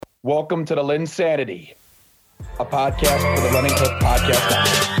Welcome to the LynnSanity, a podcast for the Running Hook Podcast Network.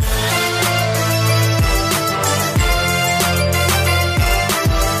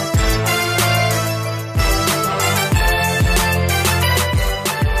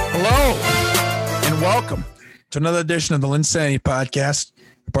 Hello, and welcome to another edition of the LynnSanity Podcast,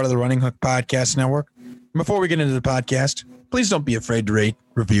 part of the Running Hook Podcast Network. Before we get into the podcast, please don't be afraid to rate,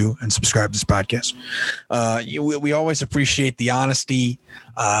 review, and subscribe to this podcast. We always appreciate the honesty,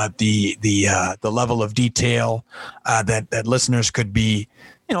 the level of detail that listeners could be,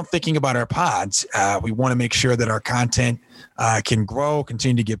 thinking about our pods. We want to make sure that our content can grow,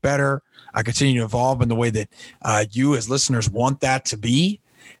 continue to get better, continue to evolve in the way that you as listeners want that to be.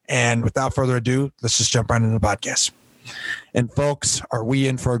 And without further ado, let's just jump right into the podcast. And folks, are we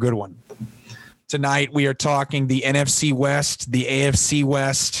in for a good one? Tonight, we are talking the NFC West, the AFC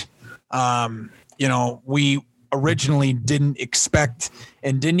West. We originally didn't expect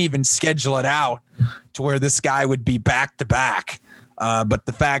and didn't even schedule it out to where this guy would be back-to-back. But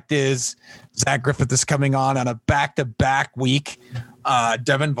the fact is, Zach Griffith is coming on a back-to-back week.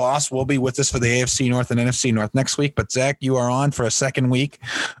 Devin Voss will be with us for the AFC North and NFC North next week. But, Zach, you are on for a second week.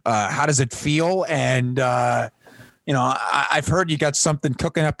 How does it feel? And, I've heard you got something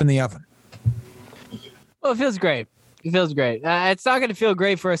cooking up in the oven. Well, it feels great. It feels great. It's not going to feel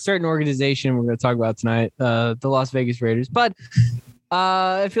great for a certain organization we're going to talk about tonight, the Las Vegas Raiders, but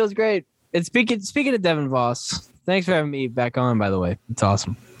it feels great. And speaking of Devin Voss, thanks for having me back on, by the way. It's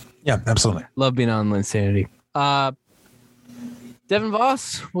awesome. Yeah, absolutely. Love being on LynnSanity. Devin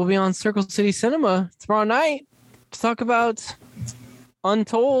Voss will be on Circle City Cinema tomorrow night to talk about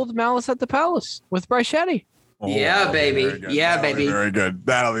Untold Malice at the Palace with Bryce Shadday. Oh, yeah, baby. Yeah, baby. Very good.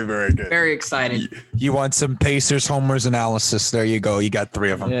 That'll be very good. Very excited. You want some Pacers homers analysis? There you go. You got three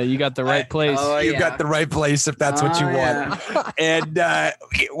of them. Yeah, you got the right place. You got the right place if that's what you want. And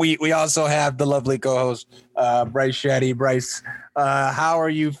we also have the lovely co-host, Bryce Shadday. Bryce, how are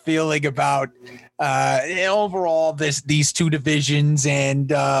you feeling about overall these two divisions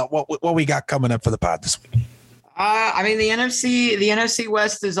and what we got coming up for the pod this week? The NFC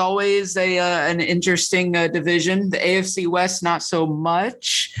West is always an interesting division. The AFC West, not so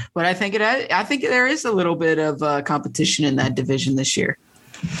much, but I think there is a little bit of competition in that division this year.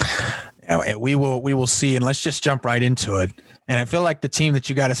 Yeah, we will see, and let's just jump right into it. And I feel like the team that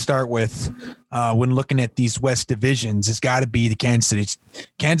you got to start with when looking at these West divisions has got to be the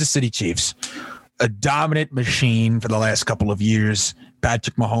Kansas City Chiefs, a dominant machine for the last couple of years.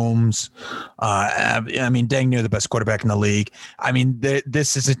 Patrick Mahomes, dang near the best quarterback in the league.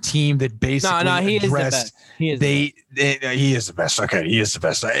 This is a team that basically he is the best. He is the best. Okay, he is the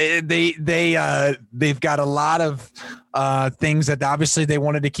best. They've got a lot of things that obviously they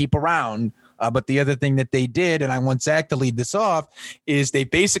wanted to keep around. But the other thing that they did, and I want Zach to lead this off, is they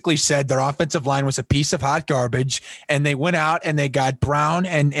basically said their offensive line was a piece of hot garbage, and they went out and they got Brown,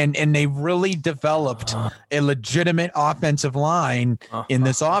 and they really developed a legitimate offensive line in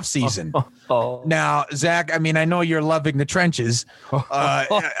this offseason. Now, Zach, I know you're loving the trenches. How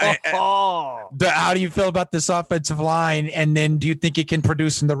do you feel about this offensive line? And then do you think it can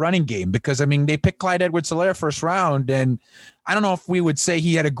produce in the running game? Because, they picked Clyde Edwards-Helaire first round, and I don't know if we would say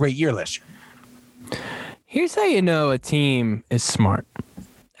he had a great year last year. Here's how you know a team is smart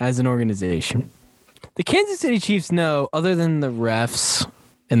as an organization. The Kansas City Chiefs know, other than the refs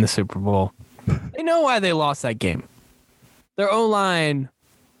in the Super Bowl, they know why they lost that game. Their O-line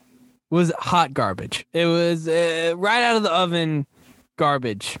was hot garbage. It was right out of the oven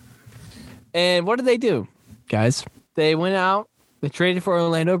garbage. And what did they do, guys? They went out, they traded for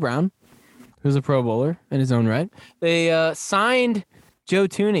Orlando Brown, who's a Pro Bowler in his own right. They signed Joe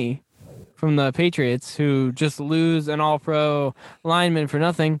Thuney from the Patriots, who just lose an all-pro lineman for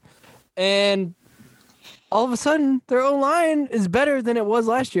nothing. And all of a sudden, their O-line is better than it was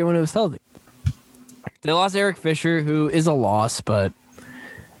last year when it was healthy. They lost Eric Fisher, who is a loss, but,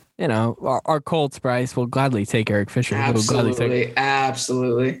 our Colts, Bryce, will gladly take Eric Fisher. Absolutely.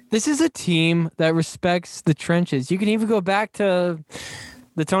 This is a team that respects the trenches. You can even go back to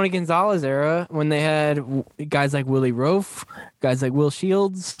the Tony Gonzalez era when they had guys like Willie Roaf, guys like Will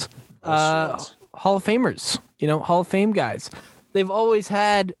Shields, Hall of Famers, Hall of Fame guys. They've always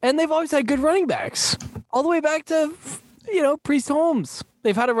had good running backs all the way back to, Priest Holmes.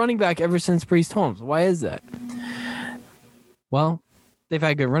 They've had a running back ever since Priest Holmes. Why is that? Well, they've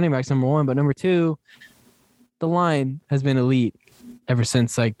had good running backs, number one, but number two, the line has been elite ever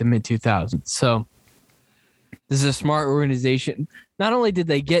since like the mid 2000s. So this is a smart organization. Not only did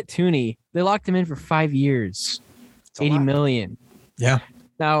they get Thuney, they locked him in for 5 years, $80 million. Yeah.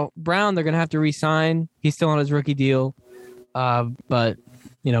 Now, Brown, they're going to have to re-sign. He's still on his rookie deal. But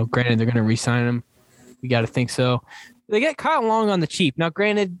Granted, they're going to re-sign him. You got to think so. They get Kyle Long on the cheap. Now,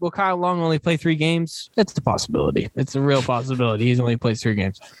 granted, will Kyle Long only play 3 games? That's a possibility. It's a real possibility. He's only plays 3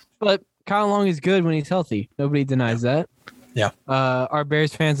 games. But Kyle Long is good when he's healthy. Nobody denies that. Yeah. Our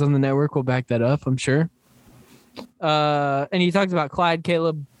Bears fans on the network will back that up, I'm sure. And you talked about Clyde,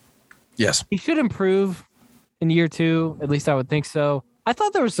 Caleb. Yes. He should improve in year 2. At least I would think so. I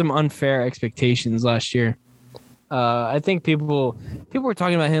thought there were some unfair expectations last year. I think people were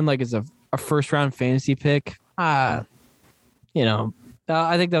talking about him like as a first-round fantasy pick. I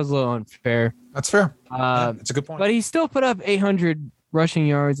think that was a little unfair. That's fair. That's a good point. But he still put up 800 rushing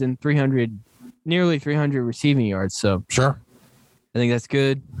yards and nearly 300 receiving yards. So sure, I think that's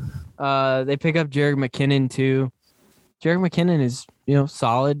good. They pick up Jerick McKinnon too. Jerick McKinnon is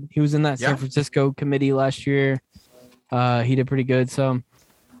solid. He was in that San Francisco committee last year. He did pretty good. So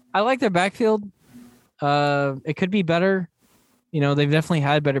I like their backfield. It could be better. They've definitely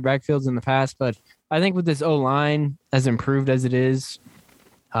had better backfields in the past, but I think with this O-line as improved as it is,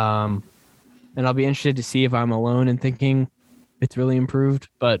 and I'll be interested to see if I'm alone in thinking it's really improved,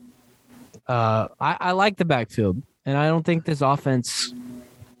 but I like the backfield, and I don't think this offense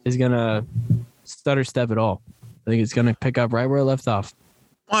is going to stutter step at all. I think it's going to pick up right where it left off.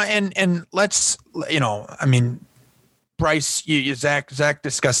 Well, and let's, Bryce, Zach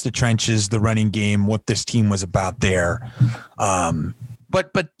discussed the trenches, the running game, what this team was about there.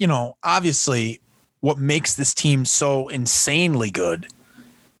 But obviously what makes this team so insanely good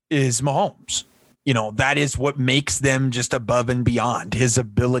is Mahomes. That is what makes them just above and beyond. His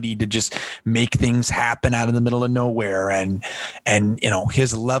ability to just make things happen out of the middle of nowhere and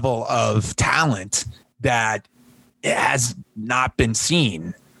his level of talent that has not been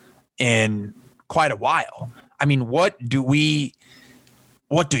seen in quite a while. I mean, what do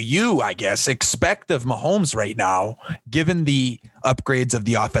you, I guess, expect of Mahomes right now, given the upgrades of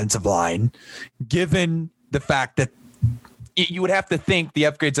the offensive line, given the fact that you would have to think the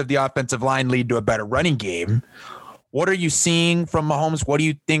upgrades of the offensive line lead to a better running game? What are you seeing from Mahomes? What do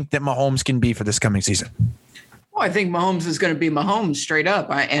you think that Mahomes can be for this coming season? Well, I think Mahomes is going to be Mahomes straight up,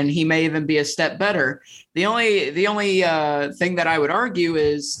 and he may even be a step better. The only thing that I would argue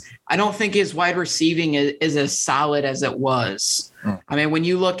is I don't think his wide receiving is as solid as it was. I mean, when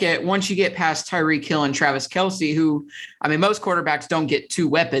you look at once you get past Tyreek Hill and Travis Kelce, who, I mean, most quarterbacks don't get 2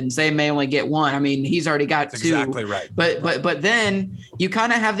 weapons. They may only get 1. I mean, he's already got That's 2. Exactly right. But then you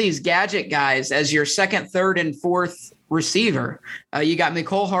kind of have these gadget guys as your second, third, and fourth receiver. You got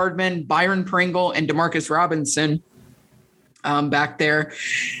Mecole Hardman, Byron Pringle, and Demarcus Robinson back there.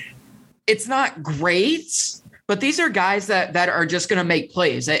 It's not great, but these are guys that are just going to make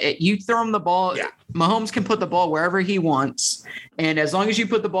plays. You throw them the ball. Yeah. Mahomes can put the ball wherever he wants. And as long as you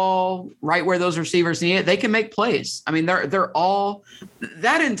put the ball right where those receivers need it, they can make plays. I mean, they're all –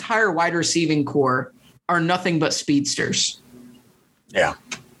 that entire wide receiving core are nothing but speedsters. Yeah.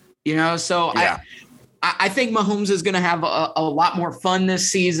 So yeah. I think Mahomes is going to have a lot more fun this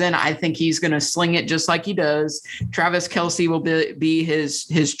season. I think he's going to sling it just like he does. Travis Kelce will be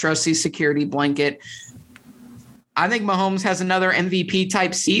his trusty security blanket. I think Mahomes has another MVP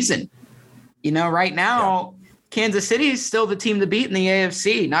type season. Right now, Kansas City is still the team to beat in the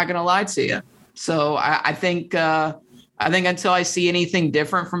AFC. Not going to lie to you. So I think until I see anything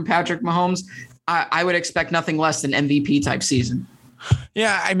different from Patrick Mahomes, I would expect nothing less than MVP type season.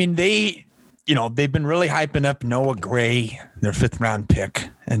 Yeah, I mean they've been really hyping up Noah Gray, their 5th round pick,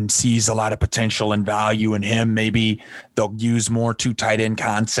 and sees a lot of potential and value in him. Maybe they'll use more 2 tight end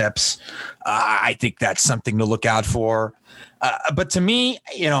concepts. I think that's something to look out for. But to me,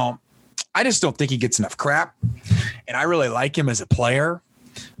 I just don't think he gets enough crap. And I really like him as a player,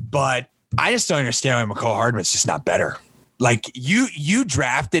 but I just don't understand why Mecole Hardman's just not better. Like you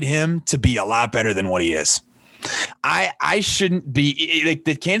drafted him to be a lot better than what he is. I shouldn't be like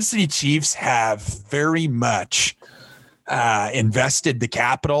the Kansas City Chiefs have very much invested the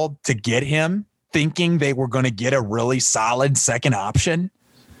capital to get him, thinking they were going to get a really solid second option.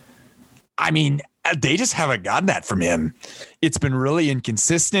 I mean, they just haven't gotten that from him. It's been really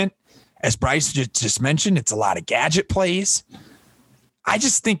inconsistent. As Bryce just mentioned, it's a lot of gadget plays. I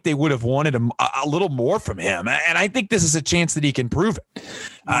just think they would have wanted a little more from him. And I think this is a chance that he can prove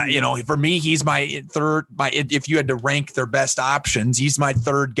it. For me, he's my third, if you had to rank their best options, he's my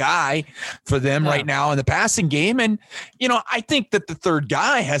third guy for them right now in the passing game. And, I think that the third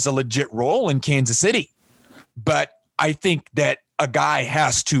guy has a legit role in Kansas City, but I think that a guy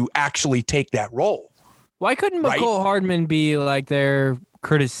has to actually take that role. Why couldn't Mecole Hardman be like their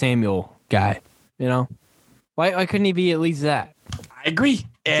Curtis Samuel guy? Why couldn't he be at least that? I agree.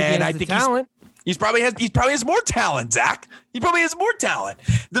 And I think He probably has more talent, Zach. He probably has more talent.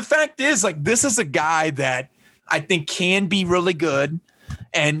 The fact is, like, this is a guy that I think can be really good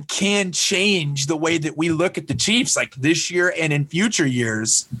and can change the way that we look at the Chiefs, like this year and in future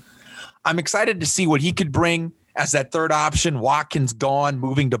years. I'm excited to see what he could bring as that third option. Watkins gone,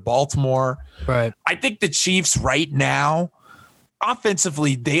 moving to Baltimore. Right. I think the Chiefs right now,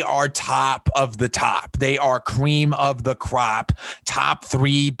 offensively, they are top of the top. They are cream of the crop, top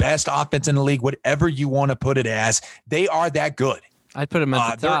 3, best offense in the league, whatever you want to put it as. They are that good. I'd put him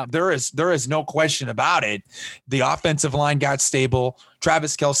at the top. There is no question about it. The offensive line got stable.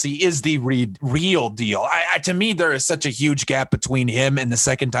 Travis Kelce is the real deal. To me, there is such a huge gap between him and the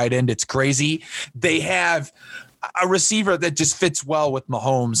second tight end. It's crazy. They have a receiver that just fits well with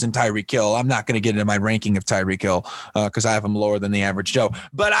Mahomes and Tyreek Hill. I'm not going to get into my ranking of Tyreek Hill because I have him lower than the average Joe.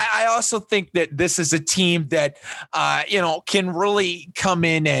 But I also think that this is a team that, can really come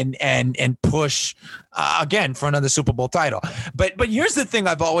in and push again for another Super Bowl title. But here's the thing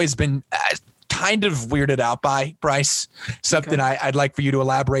I've always been kind of weirded out by, Bryce, something I'd like for you to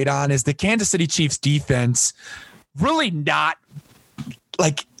elaborate on is the Kansas City Chiefs defense really not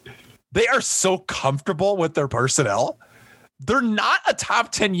like – they are so comfortable with their personnel. They're not a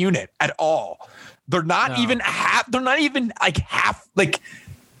top 10 unit at all. They're not even half. They're not even like half. Like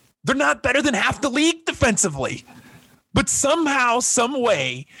they're not better than half the league defensively. But somehow, some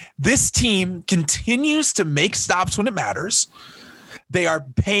way, this team continues to make stops when it matters. They are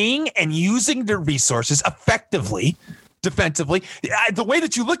paying and using their resources effectively. Defensively, the way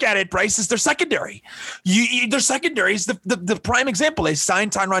that you look at it, Bryce, is their secondary. Their secondary is the prime example. They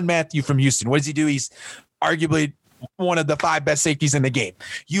signed Tyrann Mathieu from Houston. What does he do? He's arguably one of the 5 best safeties in the game.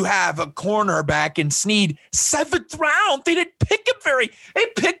 You have a cornerback in Snead, 7th round. They didn't pick him they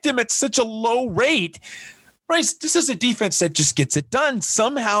picked him at such a low rate. Bryce, this is a defense that just gets it done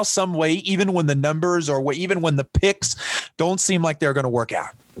somehow, some way, even when the numbers or even when the picks don't seem like they're going to work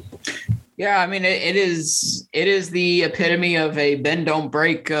out. Yeah, I mean, it is the epitome of a bend don't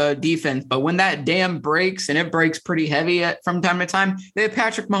break defense. But when that dam breaks, and it breaks pretty heavy from time to time, they have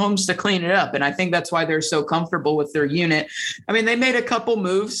Patrick Mahomes to clean it up. And I think that's why they're so comfortable with their unit. I mean, they made a couple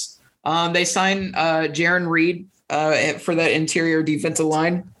moves. They signed Jaron Reed for that interior defensive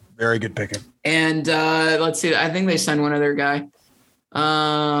line. Very good picking. And let's see, I think they signed one other guy.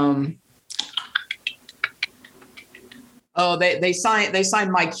 They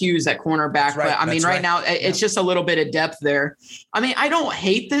signed Mike Hughes at cornerback, right, but I mean, right now it's just a little bit of depth there. I mean, I don't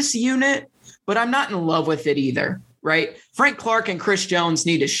hate this unit, but I'm not in love with it either. Right? Frank Clark and Chris Jones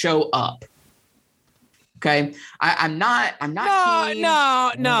need to show up. Okay, I'm not. No. Wow.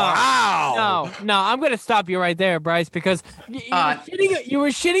 No. I'm going to stop you right there, Bryce, because you were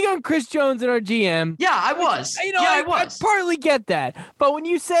shitting on Chris Jones and our GM. Yeah, I was. I was. I partly get that, but when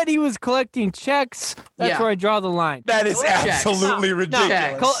you said he was collecting checks, that's where I draw the line. That is absolutely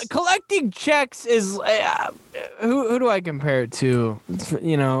ridiculous. No. Collecting checks is who do I compare it to?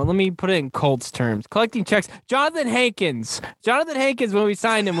 Let me put it in Colts terms. Collecting checks. Jonathan Hankins, when we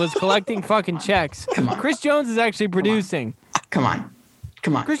signed him, was collecting fucking checks. Come on. Chris Jones is actually producing. Come on.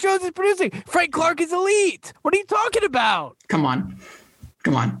 Chris Jones is producing. Frank Clark is elite. What are you talking about? Come on.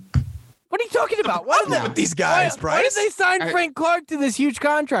 What are you talking about? What with these guys, Bryce? Why did they sign Frank Clark to this huge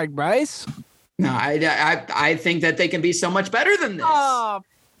contract, Bryce? No, I think that they can be so much better than this.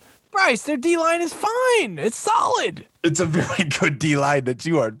 Bryce, their D-line is fine. It's solid. It's a very good D-line that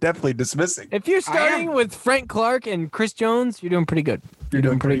you are definitely dismissing. If you're starting with Frank Clark and Chris Jones, you're doing pretty good. You're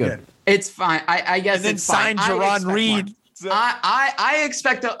doing pretty good. It's fine. I guess and then it's fine. sign Jaron Reed. I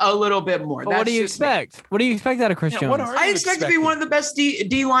expect a little bit more. What do you expect? What do you expect out of Chris Jones? I expect to be one of the best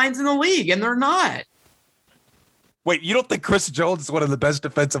D lines in the league, and they're not. Wait, you don't think Chris Jones is one of the best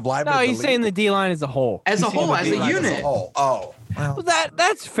defensive linemen? No, he's saying the D line as a whole. As a unit. Oh, well,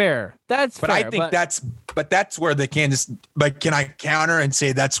 that's fair. That's fair. But I think that's where the Kansas. But can I counter and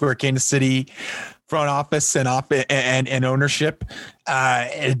say that's where Kansas City front office and ownership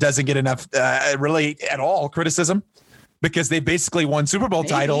it doesn't get enough really at all criticism, because they basically won Super Bowl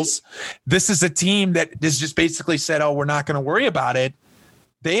titles. This is a team that has just basically said, "Oh, we're not going to worry about it."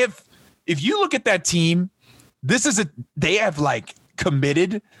 They have. If you look at that team, they have like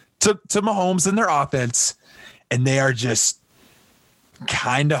committed to Mahomes and their offense, and they are just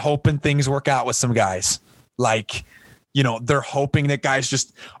kind of hoping things work out with some guys. Like, they're hoping that guys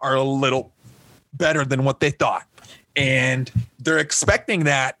just are a little better than what they thought. And they're expecting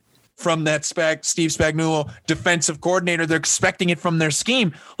that from that Steve Spagnuolo defensive coordinator. They're expecting it from their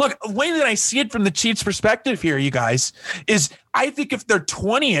scheme. Look, the way that I see it from the Chiefs' perspective here, you guys, is I think if they're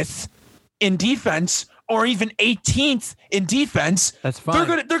 20th in defense or even 18th in defense, that's fine.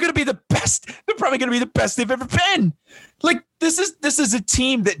 They're gonna be the best. They're probably gonna be the best they've ever been. Like this is a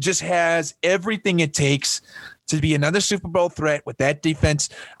team that just has everything it takes to be another Super Bowl threat with that defense.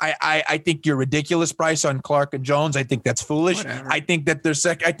 I think you're ridiculous, Bryce, on Clark and Jones. I think that's foolish. Whatever. I think that their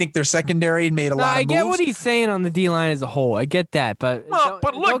secondary made a lot of moves. I get what he's saying on the D line as a whole. I get that, but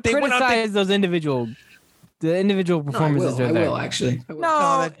look, they went out criticize those individual performances. I will actually. I will.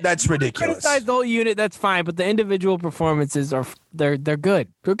 No, that's ridiculous. Criticize the whole unit, that's fine, but the individual performances they're good.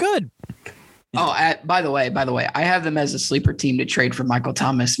 They're good. Oh, by the way, I have them as a sleeper team to trade for Michael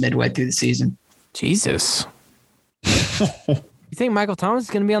Thomas midway through the season. Jesus. You think Michael Thomas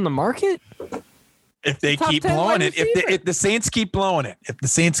is going to be on the market? If they keep blowing it, if the Saints keep blowing it, if the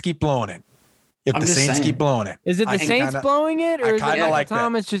Saints keep blowing it, Is it the Saints blowing it, or is it Michael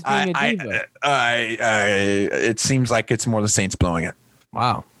Thomas just being a diva? It seems like it's more the Saints blowing it.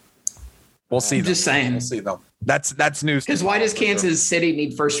 Wow. We'll see. I'm just saying. We'll see though. That's news. Because why does Kansas City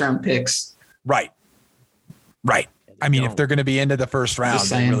need first round picks? Right. I mean, if they're going to be into the first round,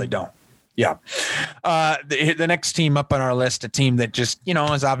 they really don't. Yeah. The next team up on our list, a team that just,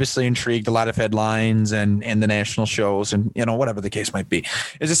 is obviously intrigued, a lot of headlines and the national shows and, whatever the case might be,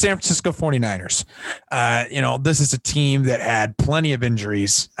 is the San Francisco 49ers. This is a team that had plenty of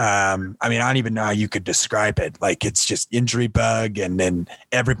injuries. I don't even know how you could describe it. Like, it's just injury bug, and then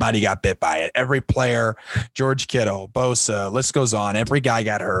everybody got bit by it. Every player, George Kittle, Bosa, list goes on. Every guy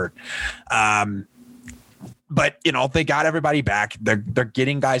got hurt. But, they got everybody back. They're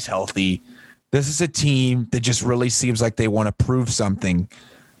getting guys healthy. This is a team that just really seems like they want to prove something.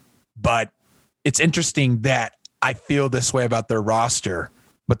 But it's interesting that I feel this way about their roster,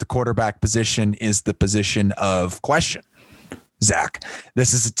 but the quarterback position is the position of question. Zach,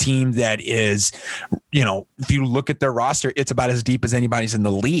 this is a team that is, if you look at their roster, it's about as deep as anybody's in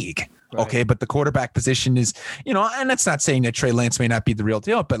the league. Right. Okay. But the quarterback position is, and that's not saying that Trey Lance may not be the real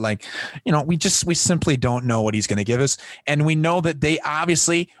deal, but we simply don't know what he's going to give us. And we know that they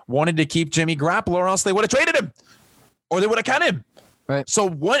obviously wanted to keep Jimmy Garoppolo, or else they would have traded him, or they would have cut him. Right. So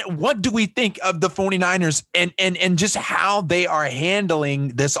what do we think of the 49ers and just how they are handling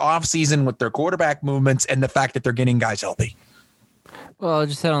this offseason with their quarterback movements and the fact that they're getting guys healthy? Well, I'll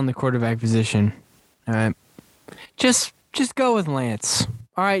just head on the quarterback position. All right. Just go with Lance.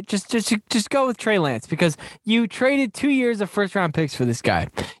 All right. Just go with Trey Lance, because you traded 2 years of first round picks for this guy.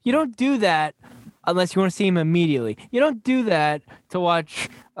 You don't do that unless you want to see him immediately. You don't do that to watch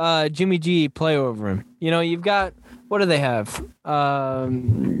Jimmy G play over him. You've got, what do they have?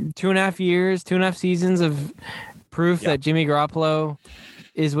 2.5 years, 2.5 seasons of proof that Jimmy Garoppolo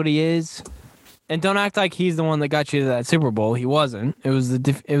is what he is. And don't act like he's the one that got you to that Super Bowl. He wasn't. It was the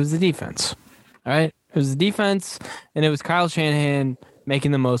defense. All right? It was the defense, and it was Kyle Shanahan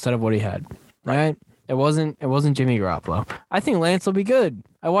making the most out of what he had. All right? It wasn't Jimmy Garoppolo. I think Lance will be good.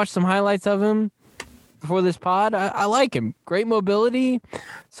 I watched some highlights of him before this pod. I like him. Great mobility,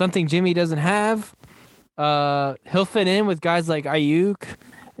 something Jimmy doesn't have. He'll fit in with guys like Ayuk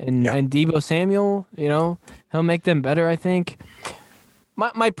and Deebo Samuel. He'll make them better, I think.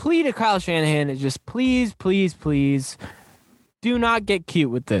 My plea to Kyle Shanahan is just please, please, please do not get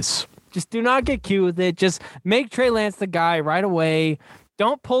cute with this. Just do not get cute with it. Just make Trey Lance the guy right away.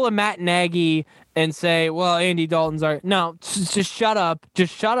 Don't pull a Matt Nagy and say, well, Andy Dalton's our... No, just shut up.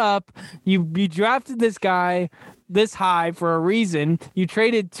 Just shut up. You drafted this guy this high for a reason. You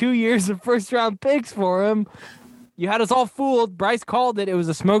traded 2 years of first-round picks for him. You had us all fooled. Bryce called it. It was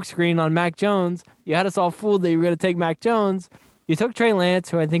a smokescreen on Mac Jones. You had us all fooled that you were going to take Mac Jones. You took Trey Lance,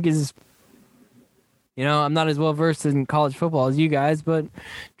 who I think is, I'm not as well versed in college football as you guys, but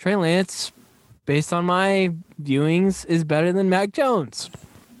Trey Lance, based on my viewings, is better than Mac Jones,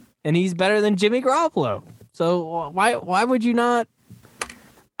 and he's better than Jimmy Garoppolo. So why would you not?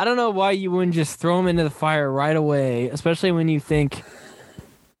 I don't know why you wouldn't just throw him into the fire right away, especially when you think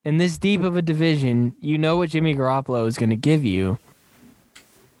in this deep of a division, what Jimmy Garoppolo is going to give you.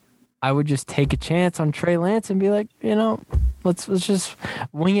 I would just take a chance on Trey Lance and be like, let's just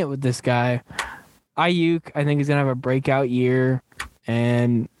wing it with this guy. Ayuk, I think, is going to have a breakout year,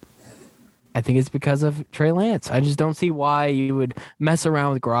 and I think it's because of Trey Lance. I just don't see why you would mess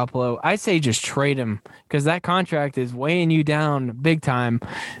around with Garoppolo. I say just trade him, because that contract is weighing you down big time.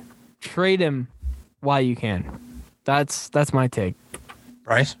 Trade him while you can. That's my take.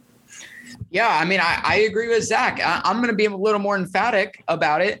 Bryce? Yeah, I agree with Zach. I'm going to be a little more emphatic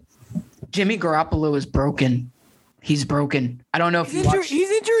about it. Jimmy Garoppolo is broken. He's broken. I don't know if he's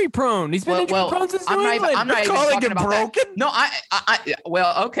injury prone. He's been injury prone since New England. I'm not even calling talking him about broken. that. No,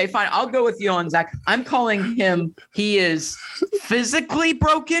 well, okay, fine. I'll go with you on Zach. I'm calling him. He is physically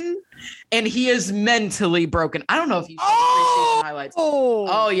broken, and he is mentally broken. I don't know if you saw the preseason highlights.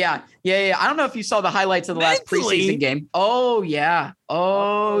 Oh yeah. I don't know if you saw the highlights of the last preseason game. Oh yeah.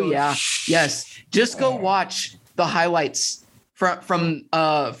 Yes. Just go watch the highlights. From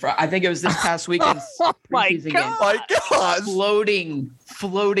I think it was this past weekend's preseason game. My God.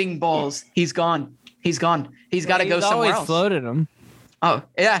 Floating balls. He's gone. He's got to go somewhere else. Floated him. Oh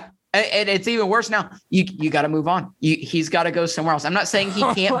yeah, and it's even worse now. You got to move on. He's got to go somewhere else. I'm not saying he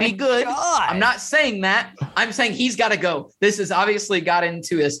can't be good. God. I'm not saying that. I'm saying he's got to go. This has obviously got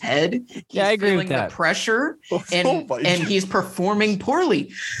into his head. He's I agree feeling with that. the pressure, and he's performing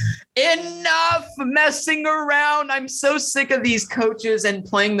poorly. Enough messing around. I'm so sick of these coaches and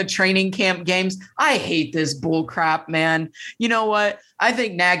playing the training camp games. I hate this bull crap, man. You know what? I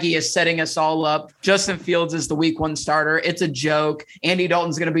think Nagy is setting us all up. Justin Fields is the week 1 starter. It's a joke. Andy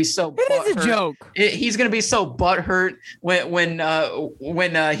Dalton's going to be so butthurt. It is a joke. He's going to be so butthurt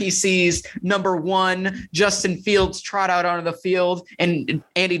when he sees number 1 Justin Fields trot out onto the field and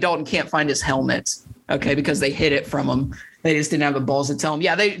Andy Dalton can't find his helmet. Okay, because they hid it from him. They just didn't have the balls to tell him.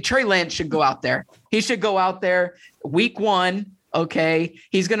 Yeah, Trey Lance should go out there. He should go out there week 1. Okay,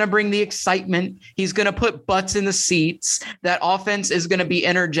 he's going to bring the excitement. He's going to put butts in the seats. That offense is going to be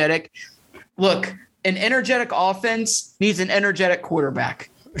energetic. Look, an energetic offense needs an energetic quarterback.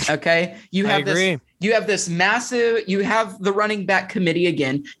 Okay, you have this massive. You have the running back committee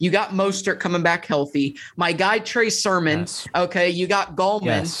again. You got Mostert coming back healthy. My guy Trey Sermon. Yes. Okay, you got Gallman.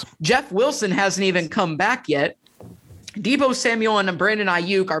 Yes. Jeff Wilson hasn't even come back yet. Debo Samuel and Brandon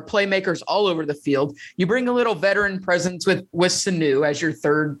Ayuk are playmakers all over the field. You bring a little veteran presence with Sanu as your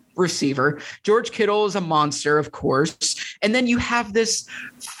third receiver. George Kittle is a monster, of course. And then you have this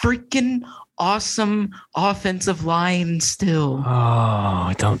freaking awesome offensive line still.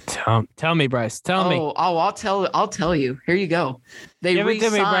 Oh, don't tell me, Bryce. Tell me. I'll tell you. Here you go. They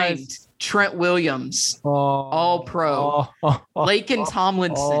re-signed Trent Williams, all pro. Laken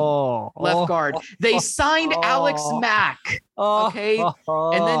Tomlinson, left guard. They signed Alex Mack. Okay.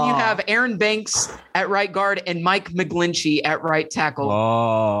 And then you have Aaron Banks at right guard and Mike McGlinchey at right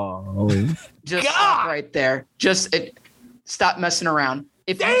tackle. Just stop right there. Stop messing around.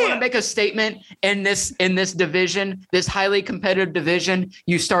 If you want to make a statement in this division, this highly competitive division,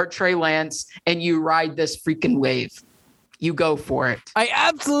 you start Trey Lance and you ride this freaking wave. You go for it. I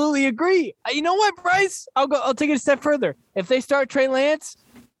absolutely agree. You know what, Bryce? I'll take it a step further. If they start Trey Lance,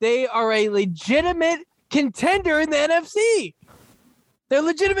 they are a legitimate contender in the NFC. They're a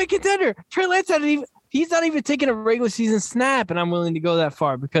legitimate contender. Trey Lance he's not even taking a regular season snap, and I'm willing to go that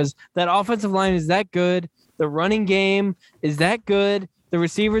far because that offensive line is that good. The running game is that good. The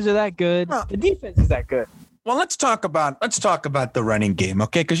receivers are that good. The defense is that good. Well, let's talk about the running game,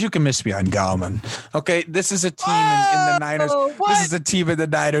 okay? Because you can miss me on Gallman, okay? This is a team in the Niners. This is a team in the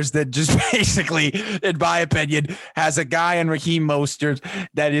Niners that just basically, in my opinion, has a guy in Raheem Mostert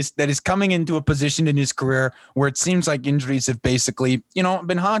that is coming into a position in his career where it seems like injuries have basically,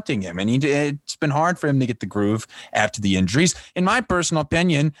 been haunting him, and it's been hard for him to get the groove after the injuries. In my personal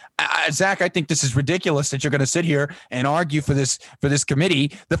opinion, Zach, I think this is ridiculous that you're going to sit here and argue for this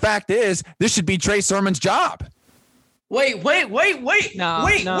committee. The fact is, this should be Trey Sermon's job. Wait. No.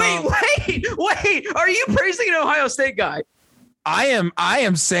 Wait. Are you praising an Ohio State guy? I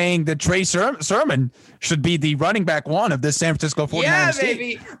am saying that Trey Sermon should be the running back 1 of this San Francisco 49ers. Yeah,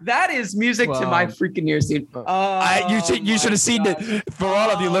 baby. That is music to my freaking ears, dude. You should have seen it. For all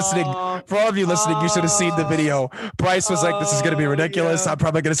of you listening, you should have seen the video. Bryce was like, "This is going to be ridiculous. I'm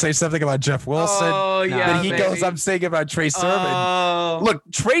probably going to say something about Jeff Wilson." Then he goes, "I'm saying about Trey Sermon." Look,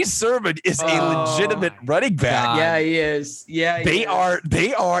 Trey Sermon is a legitimate running back. Yeah, he is. Yeah, they are.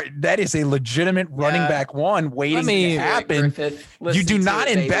 That is a legitimate running back 1 waiting to happen. You do not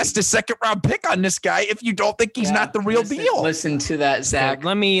invest a second-round pick on this guy if you don't think he's not the real deal. Listen to that, Zach.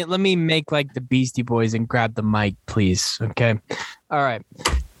 Okay, let me make like the Beastie Boys and grab the mic, please. Okay. All right.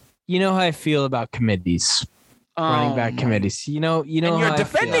 You know how I feel about committees, running back committees. You know. And you're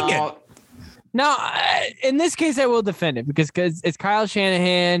defending it. No, in this case, I will defend it because it's Kyle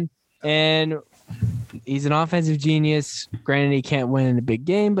Shanahan and he's an offensive genius. Granted, he can't win in a big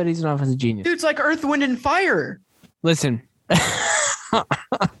game, but he's an offensive genius. Dude's like Earth, Wind, and Fire. Listen.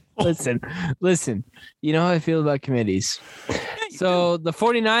 Listen. You know how I feel about committees. So the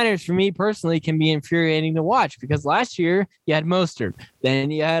 49ers, for me personally, can be infuriating to watch because last year you had Mostert,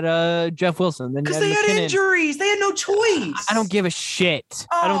 then you had Jeff Wilson, then because they had injuries, they had no choice. I don't give a shit.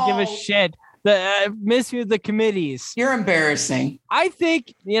 I don't give a shit. miss you the committees. You're embarrassing. I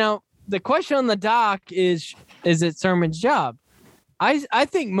think, the question on the dock is it Sermon's job? I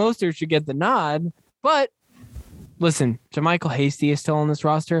think Mostert should get the nod, but listen, JaMychal Hasty is still on this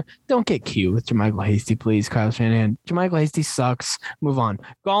roster. Don't get cute with JaMychal Hasty, please, Kyle Shanahan. JaMychal Hasty sucks. Move on.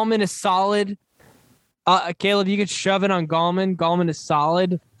 Gallman is solid. Caleb, you could shove it on Gallman. Gallman is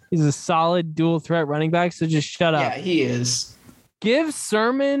solid. He's a solid dual threat running back, so just shut up. Yeah, he is. Give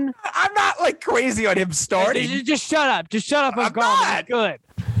Sermon. I'm not crazy on him starting. Just shut up. Just shut up on Gallman. It's good.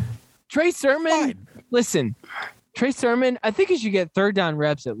 Trey Sermon. Listen, Trey Sermon, I think he should get third down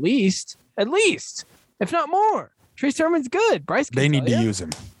reps at least, if not more. Trey Sermon's good. Bryce can They need to use him.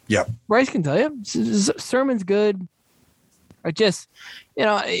 Yep. Bryce can tell you. Sermon's good. I just,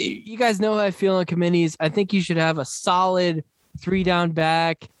 you guys know how I feel on committees. I think you should have a solid 3-down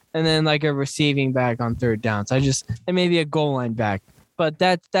back and then a receiving back on third downs. And maybe a goal line back. But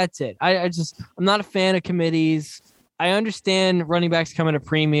that's it. I'm not a fan of committees. I understand running backs come at a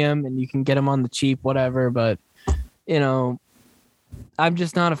premium and you can get them on the cheap, whatever. But, I'm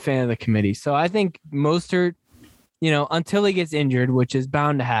just not a fan of the committee. So I think Mostert, until he gets injured, which is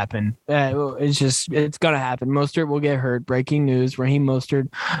bound to happen. It's going to happen. Mostert will get hurt. Breaking news. Raheem Mostert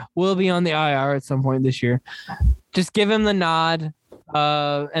will be on the IR at some point this year. Just give him the nod.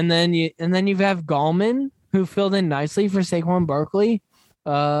 And then you have Gallman, who filled in nicely for Saquon Barkley.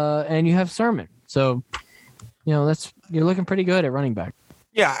 And you have Sermon. So, you're looking pretty good at running back.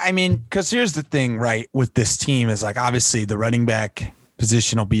 Yeah, I mean, because here's the thing, right, with this team is obviously the running back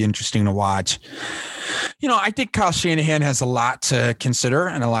position will be interesting to watch. I think Kyle Shanahan has a lot to consider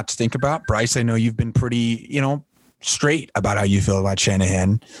and a lot to think about. Bryce, I know you've been pretty, straight about how you feel about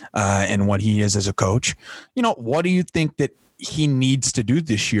Shanahan and what he is as a coach. What do you think that he needs to do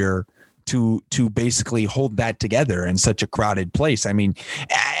this year to basically hold that together in such a crowded place? I mean,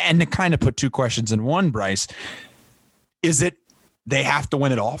 and to kind of put two questions in one, Bryce, is it they have to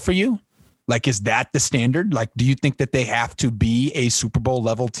win it all for you? Is that the standard? Do you think that they have to be a Super Bowl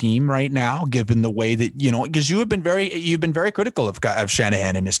level team right now, given the way that, because you've been very critical of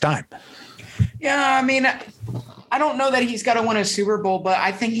Shanahan in his time. Yeah. I mean, I don't know that he's got to win a Super Bowl, but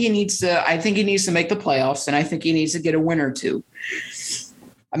I think he needs to make the playoffs, and I think he needs to get a win or two.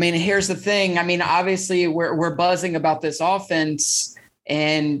 I mean, here's the thing. I mean, obviously we're buzzing about this offense,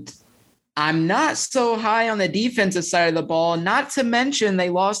 and I'm not so high on the defensive side of the ball, not to mention they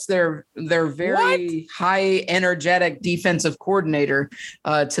lost their very high energetic defensive coordinator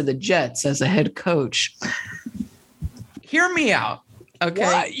to the Jets as a head coach. Hear me out. Okay.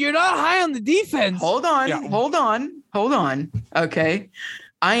 What? You're not high on the defense. Hold on. Yeah. Hold on. Okay.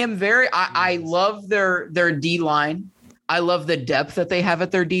 I love their D line. I love the depth that they have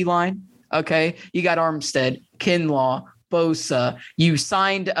at their D line. Okay. You got Armstead, Kinlaw, Bosa. You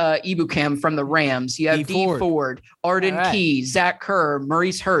signed Ibukam from the Rams. You have D Ford, Arden Key, Zach Kerr,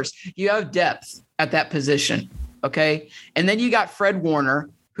 Maurice Hurst. You have depth at that position. Okay. And then you got Fred Warner,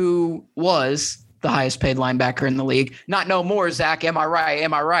 who was the highest paid linebacker in the league. Not no more, Zach. Am I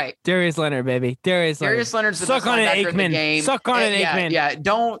right? Darius Leonard, baby. Darius Leonard's the best linebacker in the game. Suck on it, Aikman. Yeah.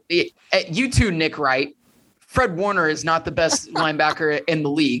 Don't you too, Nick Wright. Fred Warner is not the best linebacker in the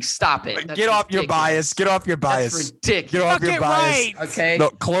league. Stop it. Get off your bias. That's ridiculous. Get off your bias. Right. Okay. No,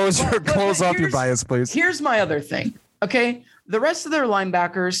 close off your bias, please. Here's my other thing. Okay. The rest of their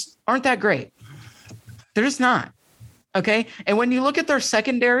linebackers aren't that great. They're just not. Okay. And when you look at their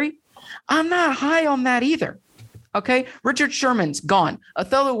secondary, I'm not high on that either. Okay. Richard Sherman's gone.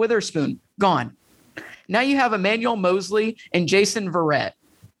 Othello Witherspoon, gone. Now you have Emmanuel Mosley and Jason Verrett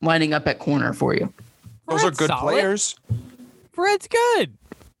lining up at corner for you. Those are good players. Fred's good.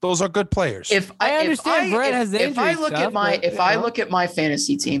 Those are good players. If I look at my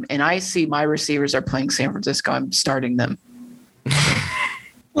fantasy team and I see my receivers are playing San Francisco, I'm starting them.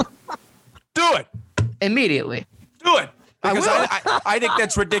 Do it immediately. Do it. Because I think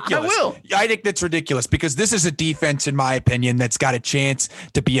that's ridiculous. I will. I think that's ridiculous because this is a defense, in my opinion, that's got a chance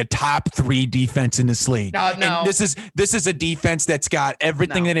to be a top 3 defense in this league. No. And this is a defense that's got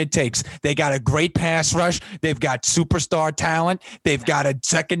everything that it takes. They got a great pass rush. They've got superstar talent. They've got a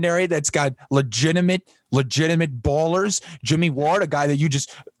secondary that's got legitimate ballers. Jimmy Ward, a guy that you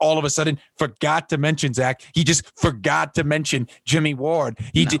just all of a sudden forgot to mention, Zach. He just forgot to mention Jimmy Ward.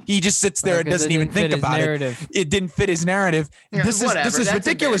 He just sits there and doesn't even think about it. It didn't fit his narrative. Yeah, this is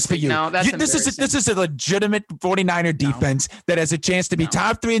ridiculous for you. No, this is a legitimate 49er defense that has a chance to be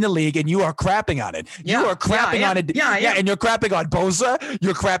top 3 in the league, and you are crapping on it. You are crapping on it. Yeah, and you're crapping on Bosa.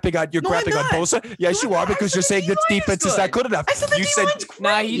 You're crapping on Bosa. Yes, you are, because you're saying this defense is not good enough. You said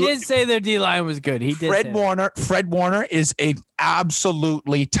he did say their D line was good. He did. Fred Warner is a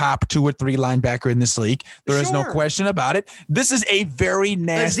absolutely top 2 or 3 linebacker in this league. There is no question about it. This is a very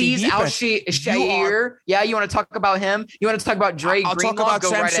nasty defense. Shair. Yeah, you want to talk about him? You want to talk about Dre I'll Greenlaw? talk about Go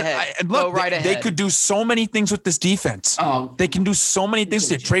Sam. right ahead. Look, they could do so many things with this defense. They can do so many things.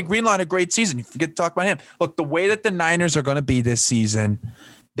 Dre Greenlaw had a great season. You forget to talk about him. Look, the way that the Niners are going to be this season,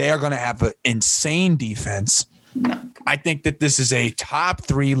 they are going to have an insane defense. I think that this is a top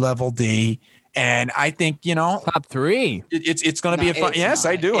 3 level D. And I think, top 3. It's going to be a fun. Yes,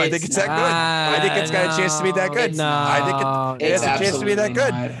 I do. I think it's that good. I think it's got a chance to be that good. I think it has a chance to be that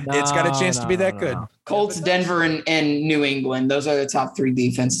good. It's got a chance to be that good. Colts, Denver, and New England. Those are the top 3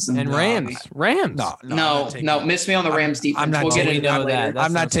 defenses. And Rams. No. Miss me on the Rams defense. I'm not we'll get into that later.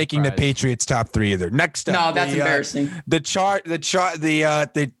 I'm not taking the Patriots top 3 either. Next up. No, that's embarrassing. The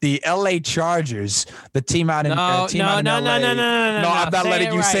LA Chargers, the team out in LA. No, I'm not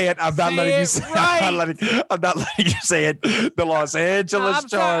letting you say it. I'm not letting you say it. I'm not letting you say it. The Los Angeles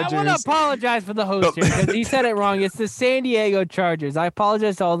Chargers. I want to apologize for the host here because he said it wrong. It's the San Diego Chargers. I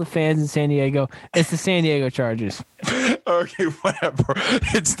apologize to all the fans in San Diego. It's the San Diego Chargers. Okay, whatever.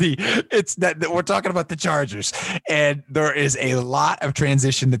 It's that we're talking about the Chargers, and there is a lot of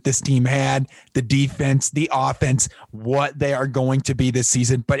transition that this team had. The defense, the offense, what they are going to be this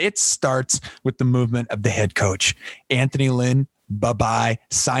season, but it starts with the movement of the head coach, Anthony Lynn. Bye-bye,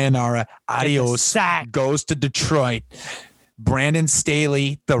 sayonara, adios, goes to Detroit. Brandon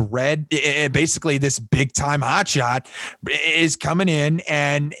Staley, the red, basically this big-time hotshot, is coming in,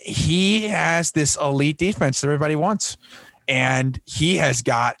 and he has this elite defense that everybody wants. And he has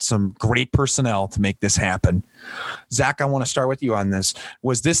got some great personnel to make this happen. Zach, I want to start with you on this.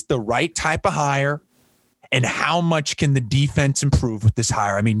 Was this the right type of hire? And how much can the defense improve with this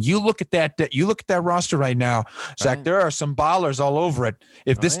hire? I mean, you look at that roster right now, Zach, right. There are some ballers all over it.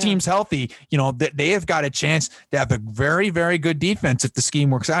 If this team's healthy, they have got a chance to have a very, very good defense if the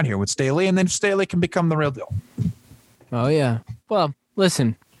scheme works out here with Staley, and then Staley can become the real deal. Oh, yeah. Well,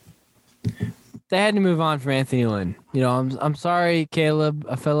 listen, they had to move on from Anthony Lynn. I'm sorry, Caleb,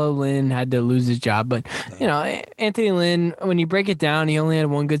 a fellow Lynn, had to lose his job. But, Anthony Lynn, when you break it down, he only had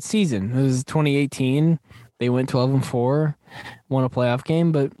one good season. It was 2018. They went 12-4, won a playoff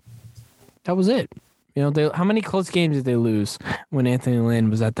game, but that was it. How many close games did they lose when Anthony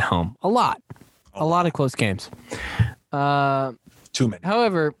Lynn was at the helm? A lot of close games. Too many.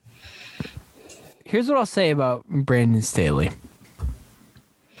 However, here's what I'll say about Brandon Staley.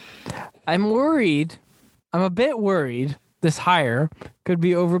 I'm a bit worried this hire could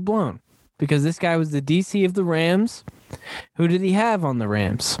be overblown because this guy was the DC of the Rams. Who did he have on the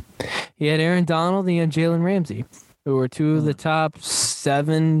Rams? He had Aaron Donald and he had Jalen Ramsey, who were 2 of the top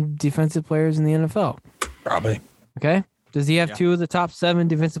 7 defensive players in the NFL. Probably. Okay. Does he have 2 of the top 7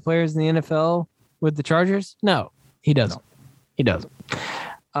 defensive players in the NFL with the Chargers? No, he doesn't. He doesn't.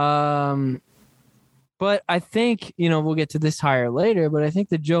 But I think, we'll get to this hire later, but I think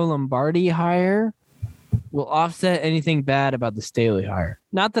the Joe Lombardi hire will offset anything bad about the Staley hire.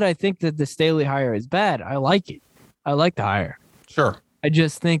 Not that I think that the Staley hire is bad. I like it. I like the hire. Sure. I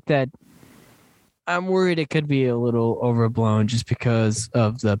just think that I'm worried it could be a little overblown just because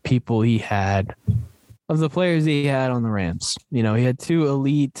of the people he had, of the players he had on the Rams. He had 2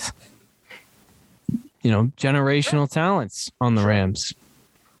 elite, generational talents on the Rams.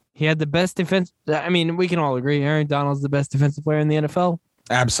 He had the best defense. I mean, we can all agree Aaron Donald's the best defensive player in the NFL.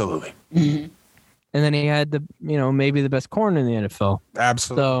 Absolutely. Mm-hmm. And then he had the, maybe the best corner in the NFL.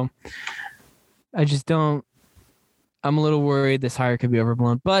 Absolutely. So I just don't. I'm a little worried this hire could be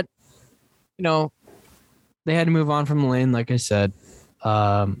overblown, but they had to move on from Lane, like I said.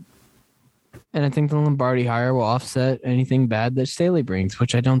 And I think the Lombardi hire will offset anything bad that Staley brings,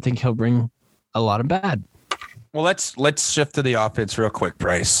 which I don't think he'll bring a lot of bad. Well, let's shift to the offense real quick,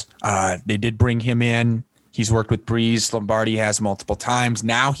 Bryce. They did bring him in. He's worked with Breeze. Lombardi has multiple times.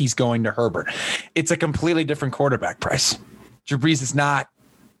 Now he's going to Herbert. It's a completely different quarterback, Bryce. Drew Brees is not.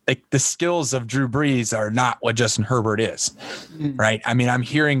 Like the skills of Drew Brees are not what Justin Herbert is, right? I mean, I'm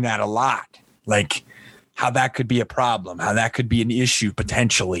hearing that a lot, like how that could be a problem, how that could be an issue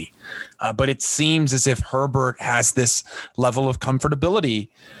potentially. But it seems as if Herbert has this level of comfortability.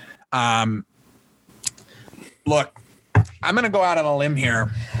 Look, I'm going to go out on a limb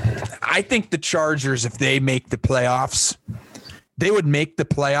here. I think the Chargers, if they make the playoffs, they would make the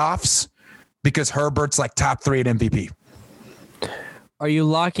playoffs because Herbert's like top 3 at MVP. Are you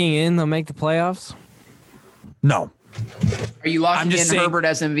locking in they'll make the playoffs? No. Are you locking in Herbert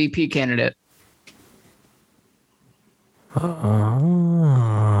as MVP candidate?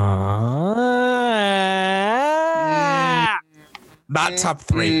 Not top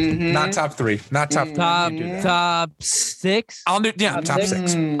three. Not top three. Not top three. Top six. I'll do top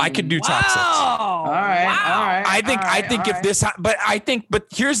six. I could do top six. All right. I think if this, but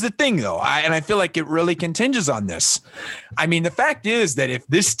here's the thing though, and I feel like it really contingents on this. I mean, the fact is that if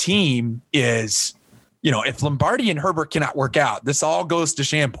this team is, if Lombardi and Herbert cannot work out, this all goes to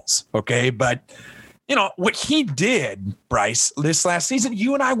shambles. Okay, but. What he did, Bryce, this last season,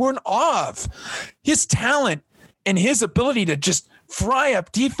 you and I were in awe of. His talent and his ability to just fry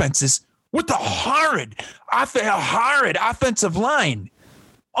up defenses with a horrid offensive line.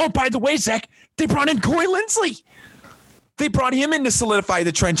 Oh, by the way, Zach, they brought in Corey Linsley. They brought him in to solidify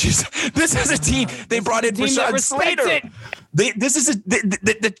the trenches. This is a team. They brought in Rashawn Slater.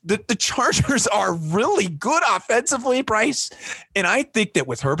 The Chargers are really good offensively, Bryce. And I think that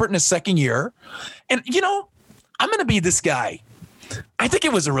with Herbert in his second year, and I'm going to be this guy. I think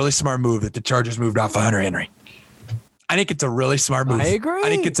it was a really smart move that the Chargers moved off of Hunter Henry. I think it's a really smart move. I agree. I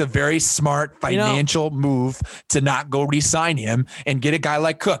think it's a very smart financial move to not go re-sign him and get a guy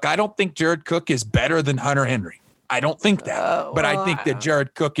like Cook. I don't think Jared Cook is better than Hunter Henry. I don't think that, but I think that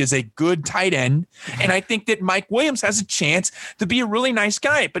Jared Cook is a good tight end, and I think that Mike Williams has a chance to be a really nice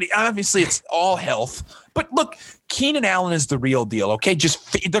guy. But obviously, it's all health. But look, Keenan Allen is the real deal. Okay,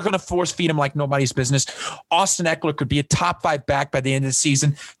 they're going to force feed him like nobody's business. Austin Eckler could be a top 5 back by the end of the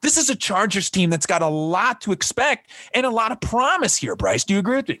season. This is a Chargers team that's got a lot to expect and a lot of promise here. Bryce, do you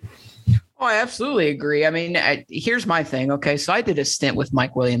agree with me? Oh, I absolutely agree. I mean, here's my thing. Okay, so I did a stint with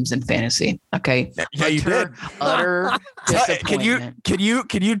Mike Williams in fantasy. Okay, yeah, you did. Utter disappointment. Can you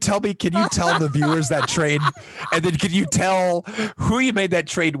tell me? Can you tell the viewers that trade, and then can you tell who you made that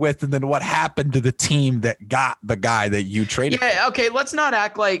trade with, and then what happened to the team that got the guy that you traded? Yeah. Okay. Let's not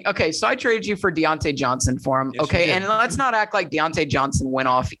act like. Okay, so I traded you for Deontay Johnson for him. Yes, okay, and let's not act like Deontay Johnson went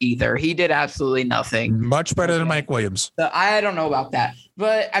off either. He did absolutely nothing. Much better than Mike Williams. So I don't know about that.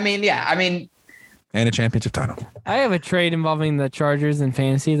 But I mean, and a championship title. I have a trade involving the Chargers and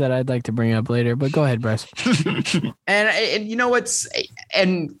fantasy that I'd like to bring up later, but go ahead, Bryce. and you know what's,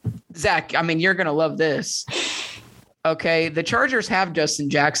 and Zach, I mean, you're going to love this. Okay. The Chargers have Justin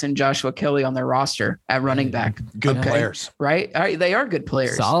Jackson, Joshua Kelly on their roster at running back. Good players. Right? They are good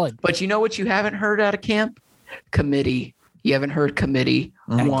players. Solid. But you know what you haven't heard out of camp? Committee. You haven't heard committee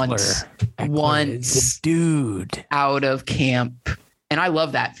once. Dude. Out of camp. And I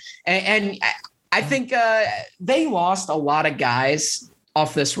love that. And I think they lost a lot of guys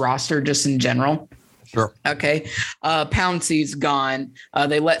off this roster just in general. Sure. Okay. Pouncey's gone.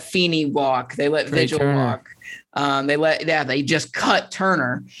 They let Feeney walk. They let Vigil walk. They just cut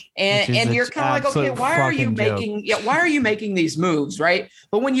Turner, and you're kind of like, okay, why are you making these moves, right?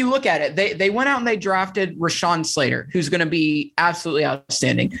 But when you look at it, they went out and they drafted Rashawn Slater, who's going to be absolutely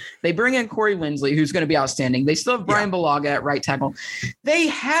outstanding. They bring in Corey Linsley, who's going to be outstanding. They still have Brian Bulaga at right tackle. They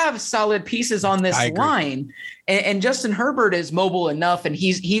have solid pieces on this line, and Justin Herbert is mobile enough, and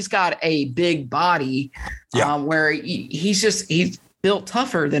he's got a big body, where he's built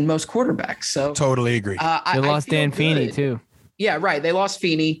tougher than most quarterbacks. So totally agree. They lost Dan Feeney too. Yeah, right. They lost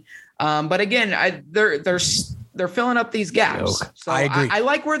Feeney. But again, they're filling up these gaps. So I agree. I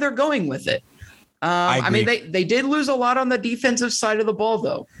like where they're going with it. I mean, they did lose a lot on the defensive side of the ball,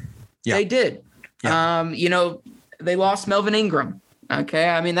 though. Yeah. They did. Yeah. They lost Melvin Ingram. Okay.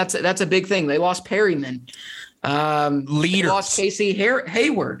 I mean, that's a big thing. They lost Perryman. Leaders. They lost Casey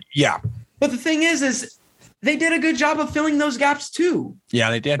Hayward. Yeah. But the thing is they did a good job of filling those gaps too. Yeah,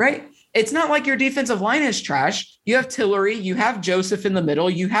 they did. Right? It's not like your defensive line is trash. You have Tillery, you have Joseph in the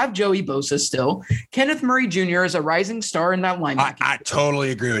middle, you have Joey Bosa still. Kenneth Murray Jr. is a rising star in that line. I totally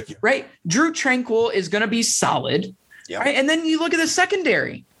agree with you. Right? Drew Tranquil is going to be solid. Yeah. Right? And then you look at the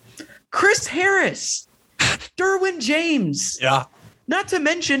secondary. Chris Harris, Derwin James. Yeah. Not to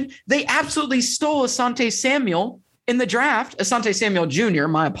mention, they absolutely stole Asante Samuel in the draft. Asante Samuel Jr.,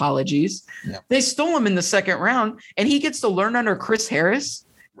 my apologies. Yeah. They stole him in the second round, and he gets to learn under Chris Harris.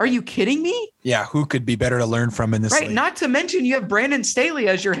 Are you kidding me? Yeah, who could be better to learn from in this league? Not to mention you have Brandon Staley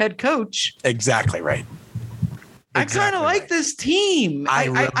as your head coach. Exactly right. I kind of like this team. I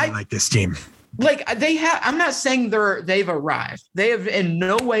really like this team. Like I'm not saying they've arrived. They have in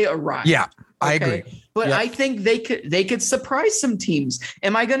no way arrived. Yeah, I agree. But I think they could surprise some teams.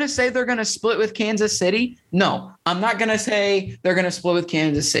 Am I going to say they're going to split with Kansas City? No, I'm not going to say they're going to split with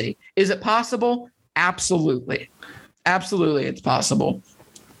Kansas City. Is it possible? Absolutely. Absolutely, it's possible.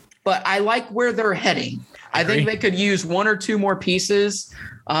 But I like where they're heading. I think they could use one or two more pieces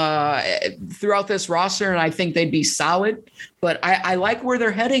throughout this roster, and I think they'd be solid. But I like where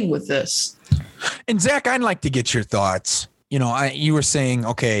they're heading with this. And Zach, I'd like to get your thoughts. You were saying,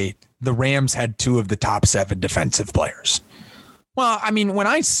 okay, the Rams had 2 of the top 7 defensive players. Well, I mean, when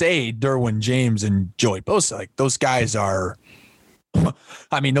I say Derwin James and Joey Bosa, like those guys are,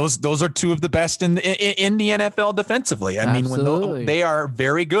 I mean, those are two of the best in the NFL defensively. I mean, when they are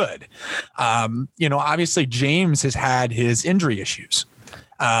very good. Obviously James has had his injury issues,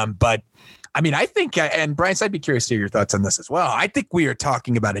 but I mean, I think, and Bryce, I'd be curious to hear your thoughts on this as well. I think we are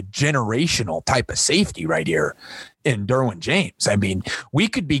talking about a generational type of safety right here in Derwin James. I mean, we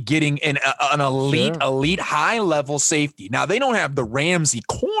could be getting an elite high level safety. Now, they don't have the Ramsey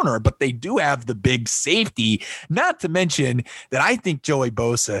corner, but they do have the big safety, not to mention that I think Joey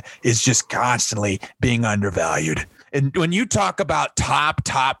Bosa is just constantly being undervalued. And when you talk about top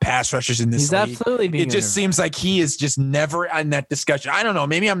pass rushers in this league, absolutely it just seems like he is just never in that discussion. I don't know.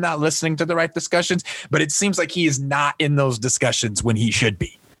 Maybe I'm not listening to the right discussions, but it seems like he is not in those discussions when he should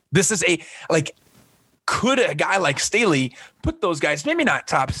be. This is could a guy like Staley put those guys, maybe not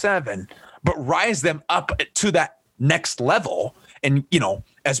top 7, but rise them up to that next level? And,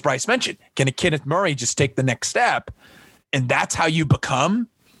 as Bryce mentioned, can a Kenneth Murray just take the next step? And that's how you become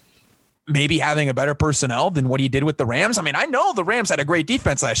maybe having a better personnel than what he did with the Rams. I mean, I know the Rams had a great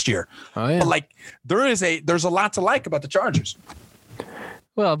defense last year, but there's a lot to like about the Chargers.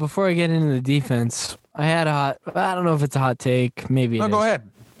 Well, before I get into the defense, I don't know if it's a hot take. Maybe it is. Go ahead.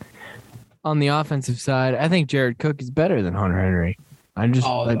 On the offensive side, I think Jared Cook is better than Hunter Henry.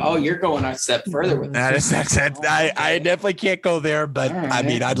 You're going a step further with this. I definitely can't go there, but right. I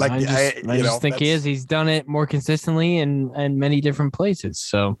mean, I'd like to. I just think he is. He's done it more consistently in many different places.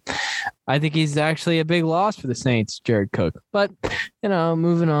 So I think he's actually a big loss for the Saints, Jared Cook. But,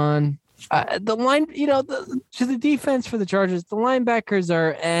 moving on. The line, to the defense for the Chargers, the linebackers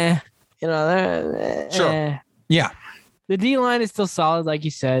are Sure. Yeah. The D-line is still solid, like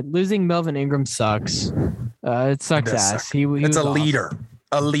you said. Losing Melvin Ingram sucks. It sucks ass. It's a leader. Awesome.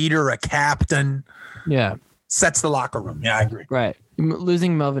 A leader, a captain. Yeah. Sets the locker room. Yeah, I agree. Right.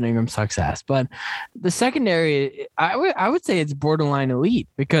 Losing Melvin Ingram sucks ass. But the secondary, I would say it's borderline elite,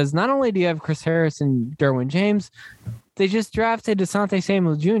 because not only do you have Chris Harris and Derwin James, they just drafted Asante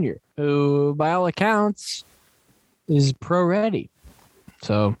Samuel Jr., who, by all accounts, is pro-ready.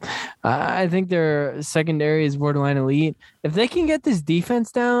 So I think their secondary is borderline elite. If they can get this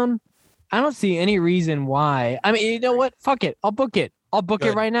defense down, I don't see any reason why. I mean, you know what? Fuck it. I'll book it.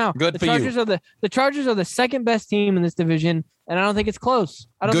 It right now. Good for you. The Chargers are the second best team in this division, and I don't think it's close.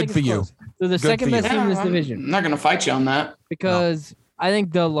 Good for you. They're the second best team in this division. I'm not going to fight you on that. Because I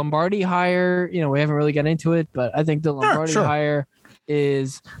think the Lombardi hire, we haven't really got into it, but I think the Lombardi hire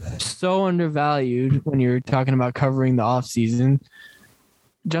is so undervalued when you're talking about covering the offseason.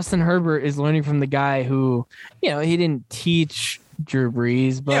 Justin Herbert is learning from the guy who, he didn't teach Drew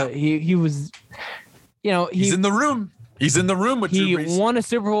Brees, but he was, he's in the room. He's in the room with Drew Brees. He won a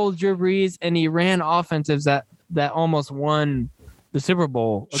Super Bowl with Drew Brees, and he ran offensives that almost won the Super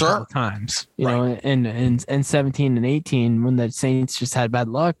Bowl a couple times, you know, in 17 and 18 when the Saints just had bad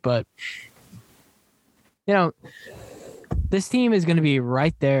luck. But, this team is going to be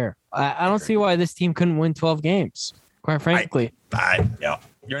right there. I don't see why this team couldn't win 12 games, quite frankly.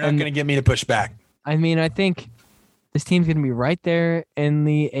 You're not going to get me to push back. I mean, I think this team's going to be right there in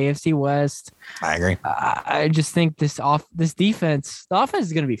the AFC West. I agree. I just think this defense, the offense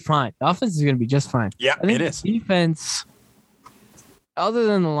is going to be fine. The offense is going to be just fine. Yeah, I think it is. Defense, other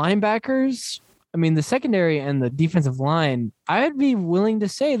than the linebackers, I mean, the secondary and the defensive line, I'd be willing to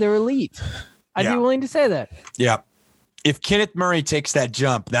say they're elite. I'd be willing to say that. Yeah. If Kenneth Murray takes that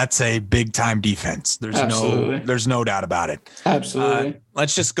jump, that's a big time defense. There's no doubt about it. Absolutely.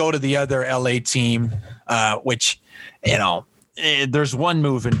 Let's just go to the other LA team, which, there's one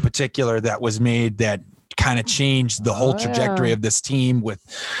move in particular that was made that kind of changed the whole trajectory of this team with,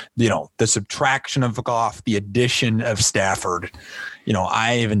 the subtraction of Goff, the addition of Stafford.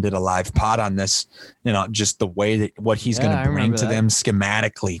 I even did a live pod on this, just the way that what he's going to bring to them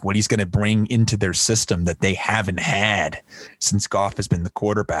schematically, what he's going to bring into their system that they haven't had since Goff has been the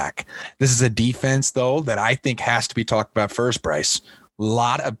quarterback. This is a defense, though, that I think has to be talked about first, Bryce. A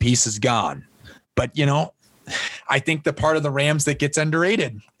lot of pieces gone. But, I think the part of the Rams that gets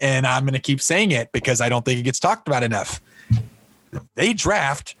underrated, and I'm going to keep saying it because I don't think it gets talked about enough, they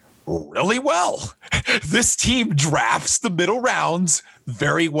draft really well. This team drafts the middle rounds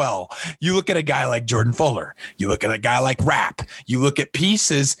very well. You look at a guy like Jordan Fuller. You look at a guy like Rapp. You look at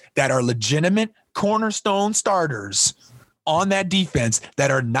pieces that are legitimate cornerstone starters on that defense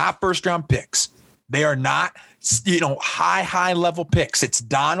that are not first-round picks. They are not, high level picks. It's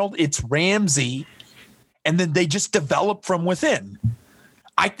Donald, it's Ramsey, and then they just develop from within.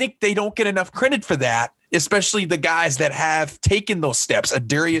 I think they don't get enough credit for that, especially the guys that have taken those steps.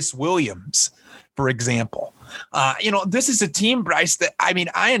 Adarius Williams, for example. This is a team, Bryce, that, I mean,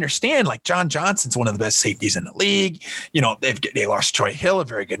 I understand, like, John Johnson's one of the best safeties in the league. They lost Troy Hill, a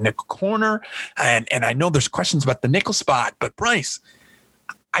very good nickel corner. And I know there's questions about the nickel spot, but Bryce,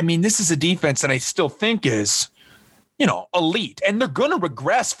 I mean, this is a defense that I still think is, elite, and they're going to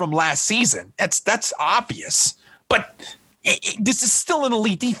regress from last season. That's obvious, but this is still an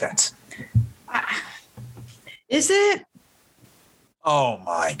elite defense. Is it? Oh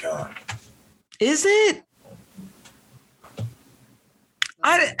my God. Is it?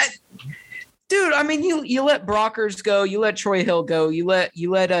 Dude, I mean, you let Brockers go, you let Troy Hill go, you let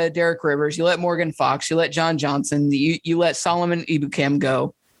Derek Rivers, you let Morgan Fox, you let John Johnson, you let Solomon Ibukam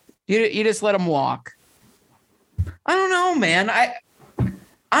go. You just let them walk. I don't know, man.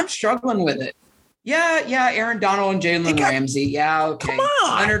 I'm struggling with it. Yeah, Aaron Donald and Jalen Ramsey. Yeah, okay. Come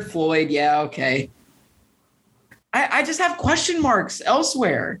on. Leonard Floyd. Yeah, okay. I just have question marks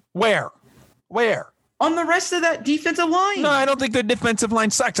elsewhere. Where? On the rest of that defensive line. No, I don't think the defensive line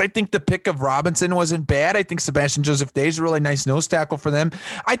sucks. I think the pick of Robinson wasn't bad. I think Sebastian Joseph Day is a really nice nose tackle for them.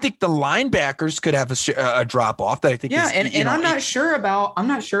 I think the linebackers could have a drop off that I think. I'm not sure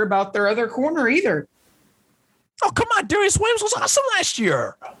about their other corner either. Oh, come on. Darius Williams was awesome last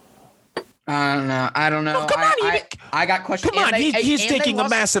year. I don't know. Oh, come on. I got questions. Come on. He's taking a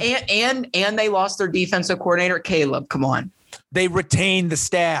massive. And they lost their defensive coordinator, Caleb. Come on. They retained the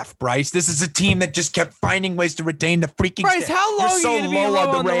staff, Bryce. This is a team that just kept finding ways to retain the freaking Bryce, staff. how long are you going to be low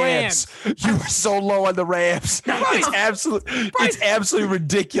on the Rams? You were so low on the Rams. It's absolutely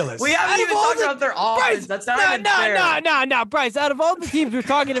ridiculous. We haven't even talked about their offense. That's not even fair. No, Bryce. Out of all the teams we're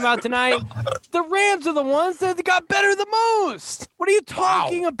talking about tonight, the Rams are the ones that got better the most. What are you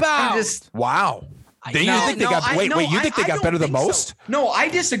talking about? Wow. You think they got better than most? So. No, I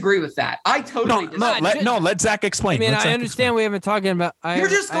disagree with that. I totally disagree. Let Zach explain. I mean, I understand we haven't talking about. You're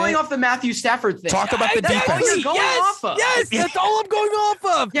just going off the Matthew Stafford thing. Talk about the defense. That's all you're going off of. Yes, that's all I'm going off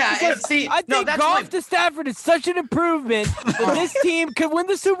of. Yeah, I think Goff to Stafford is such an improvement that this team could win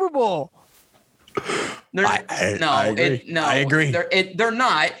the Super Bowl. I agree. They're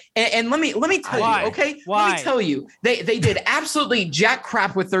not. And let me tell you, okay? Why? Let me tell you, they did absolutely jack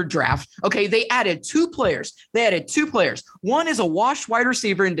crap with their draft. Okay, they added two players. One is a washed wide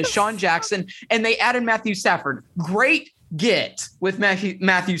receiver in Deshaun Jackson, and they added Matthew Stafford. Great get with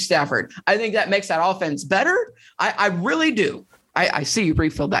Matthew Stafford. I think that makes that offense better. I really do. I see you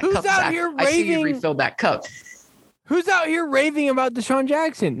refilled that cup, Zach. I see you refilled that cup. Who's out here raving about Deshaun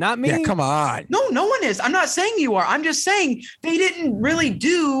Jackson? Not me. Yeah, come on. No one is. I'm not saying you are. I'm just saying they didn't really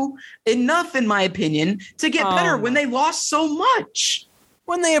do enough, in my opinion, to get better when they lost so much.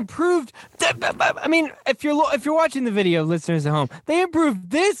 When they improved, I mean, if you're watching the video, listeners at home, they improved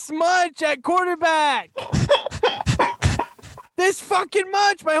this much at quarterback. This fucking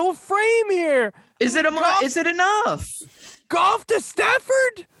much. My whole frame here. Is it enough? Goff to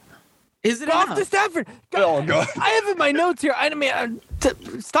Stafford? Is it Goff to Stafford? Oh, God. I have in my notes here. I mean,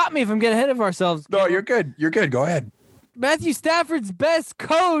 stop me if I'm getting ahead of ourselves. No, you're good. Go ahead. Matthew Stafford's best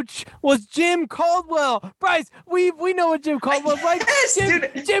coach was Jim Caldwell. Bryce, we know what Jim Caldwell's like. Yes,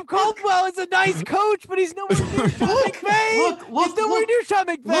 Jim Caldwell is a nice coach, but he's nowhere near Sean McVay. He's nowhere near Sean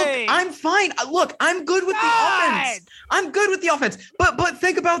McVay. Look, I'm fine. Look, I'm good with the offense. But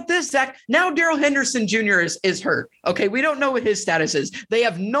think about this, Zach. Now Darrell Henderson Jr. is hurt. Okay, we don't know what his status is. They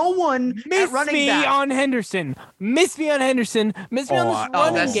have no one at running back. Miss me on Henderson. Miss me on this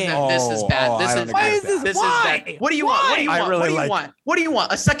running game. This is bad. This is bad. What do you want? What do you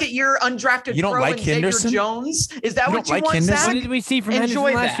want? A second-year undrafted pro in Xavier Jones? Is that what you want, Zach? What did we see from Henderson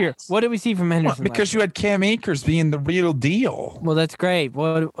last year? What did we see from Henderson? Because you had Cam Akers being the real deal. Well, that's great.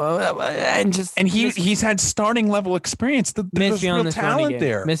 He's had starting level experience. There's real talent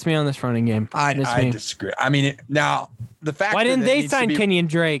there. Miss me on this running game. I disagree. I mean, now the fact. Why didn't they sign Kenyon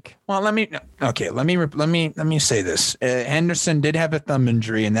Drake? Well, let me say this. Henderson did have a thumb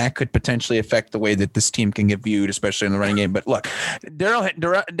injury, and that could potentially affect the way that this team can get viewed, especially in the running game. But look,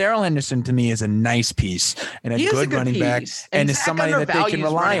 Darrell Henderson to me is a nice piece and a good running back, and is somebody that they can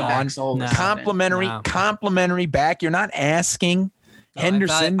rely on. Complimentary back. You're not asking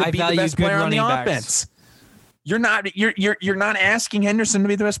Henderson to be the best player on the offense. You're not asking Henderson to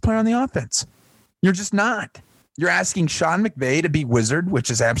be the best player on the offense. You're just not. You're asking Sean McVay to be wizard, which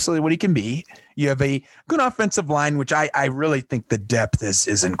is absolutely what he can be. You have a good offensive line, which I really think the depth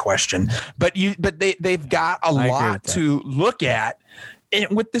is in question. But they've got a lot to look at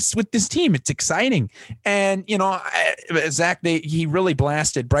with this team. It's exciting. And Zach, Bryce really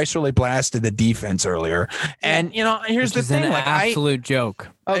blasted the defense earlier. And here's the thing, an absolute joke.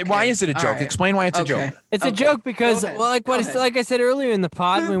 Okay. Why is it a joke? All right. Explain why it's a Okay. joke. It's a joke because, Go ahead. well, like I said earlier in the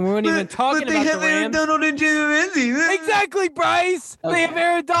pod, when we weren't even talking about the Rams. Donald and Jalen Ramsey. Exactly, Bryce. Okay. They have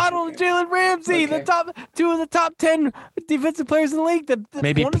Aaron Donald and Jalen Ramsey, Okay. two of the top 10 defensive players in the league.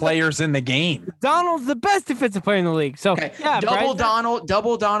 Maybe one of players in the game. Donald's the best defensive player in the league. So, Okay. yeah, double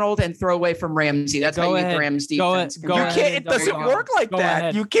Bryce, Donald, and throw away from Ramsey. That's Go how you ahead. get the Rams Go defense. ahead. Go You ahead. can't. It doesn't work like Go that.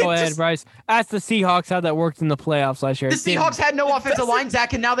 ahead. You can't Go ahead, just. Bryce. Ask the Seahawks how that worked in the playoffs last year. The Seahawks had no offensive line,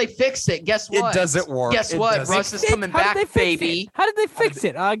 Zach, and now they fixed it. Guess what? It doesn't work. Guess It what? doesn't. Russ is coming How did back, they fix baby. it? How did they fix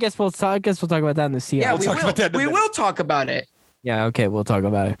it? I guess we'll talk about that in the Seahawks. Yeah, We'll talk about that in a we minute. will talk about it. Yeah, okay, we'll talk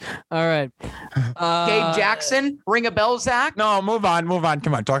about it. All right. Gabe Jackson, ring a bell, Zach. No, move on.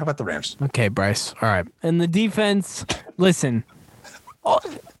 Come on. Talk about the Rams. Okay, Bryce. All right. And the defense, listen.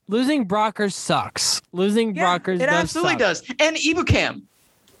 Losing Brockers sucks. Losing Brockers it absolutely does. And Ibukam.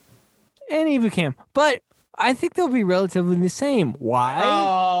 And Ibukam. But I think they'll be relatively the same. Why?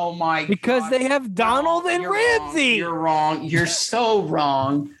 Oh my! Because God. they have Donald and You're Ramsey. Wrong. You're wrong. You're so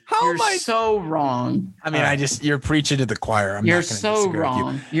wrong. How You're am I- so wrong. I mean, you're preaching to the choir. I'm You're not gonna so disagree with you.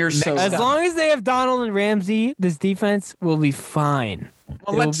 wrong. You're so As wrong. long as they have Donald and Ramsey, this defense will be fine.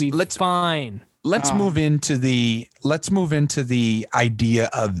 Well, It will be fine. Let's move into the idea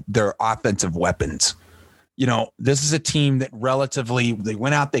of their offensive weapons. You know, this is a team that they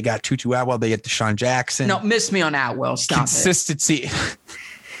went out, they got Tutu Atwell, they get Deshaun Jackson. No, miss me on Atwell. Stop Consistency.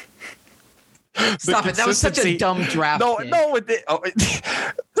 Stop it. That was such a dumb draft. pick.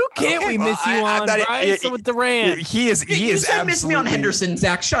 Who can't we miss you on, Bryce, with the Rams? He is You said miss me on absolutely- Henderson,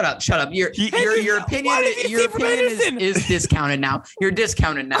 Zach. Shut up. Your opinion, Why did you say Henderson? is discounted now. You're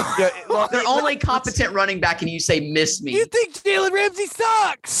discounted now. Yeah, well, They're only competent running back, and you say miss me. You think Jalen Ramsey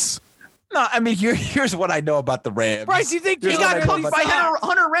sucks? No, I mean, here's what I know about the Rams. Bryce, you think He Here's got what I know cooked about by the-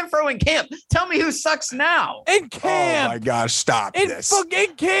 Hunter Renfro in camp. Tell me who sucks now. In Oh camp. my gosh, stop In this.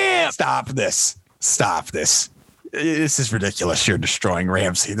 fucking camp. Stop this. This is ridiculous. You're destroying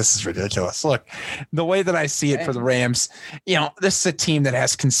Ramsey. This is ridiculous. Look, the way that I see it for the Rams, this is a team that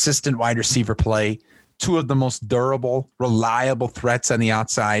has consistent wide receiver play, two of the most durable, reliable threats on the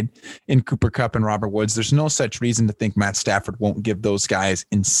outside in Cooper Kupp and Robert Woods. There's no such reason to think Matt Stafford won't give those guys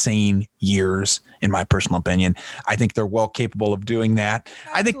insane years, in my personal opinion. I think they're well capable of doing that.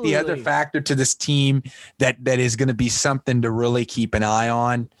 I think the other Absolutely. factor to this team that is going to be something to really keep an eye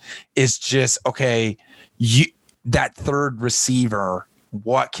on is just, okay, that third receiver,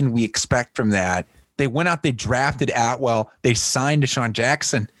 what can we expect from that? They went out, they drafted Atwell, they signed Deshaun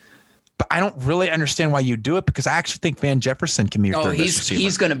Jackson. But I don't really understand why you do it, because I actually think Van Jefferson can be your third best receiver.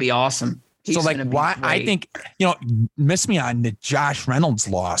 he's going to be awesome. He's So, like, gonna be why? I great. think, miss me on the Josh Reynolds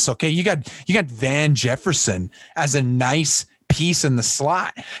loss. Okay, you got Van Jefferson as a nice piece in the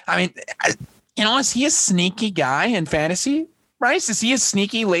slot. I mean, is he a sneaky guy in fantasy? Bryce, is he a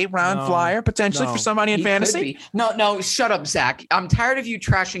sneaky late round No, flyer potentially no. for somebody in He could fantasy? be. No, shut up, Zach. I'm tired of you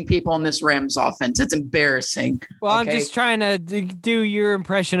trashing people on this Rams offense. It's embarrassing. Well, okay? I'm just trying to do your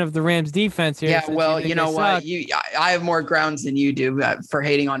impression of the Rams defense here. Yeah, since well, think you they know what? suck. I have more grounds than you do for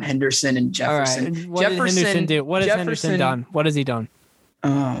hating on Henderson and All Jefferson. right. What did Henderson do? What has Henderson done? What has he done?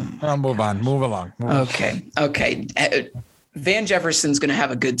 I'll move on. Move along. Okay. Van Jefferson's going to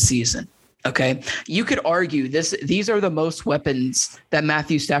have a good season. Okay. You could argue these are the most weapons that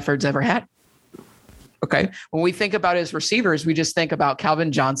Matthew Stafford's ever had. Okay. When we think about his receivers, we just think about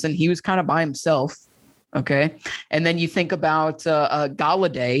Calvin Johnson. He was kind of by himself. Okay. And then you think about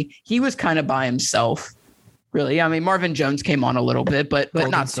Galladay. He was kind of by himself. Really. I mean, Marvin Jones came on a little bit, but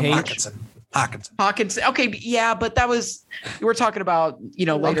not so much. Hawkins. Okay. Yeah. But we're talking about,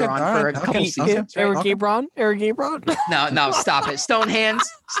 later on for a couple seasons. Right? Eric Ebron. No, stop it. Stone hands,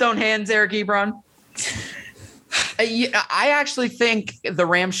 Eric Ebron. I actually think the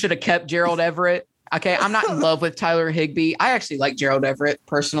Rams should have kept Gerald Everett. Okay, I'm not in love with Tyler Higbee. I actually like Gerald Everett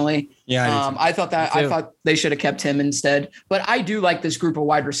personally. Yeah, I thought they should have kept him instead. But I do like this group of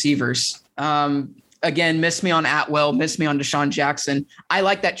wide receivers. Again, miss me on Atwell, miss me on Deshaun Jackson. I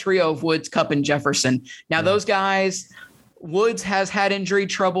like that trio of Woods, Kupp, and Jefferson. Now, those guys, Woods has had injury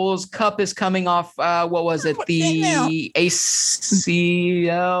troubles. Kupp is coming off, what was it? The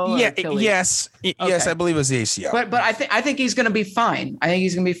ACL? Yes, I believe it was the ACL. But I think he's going to be fine.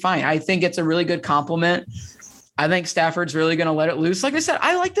 I think it's a really good compliment. I think Stafford's really going to let it loose. Like I said,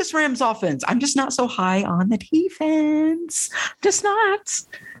 I like this Rams offense. I'm just not so high on the defense. Just not.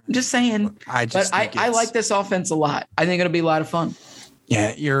 I'm just saying. I like this offense a lot. I think it'll be a lot of fun.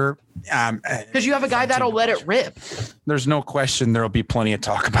 Yeah, you're because you have a guy that'll let it rip. There's no question there'll be plenty of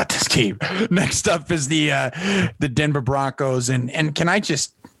talk about this team. Next up is the Denver Broncos, and can I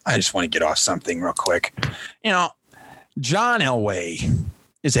just want to get off something real quick. John Elway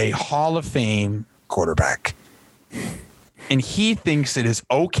is a Hall of Fame quarterback. And he thinks it is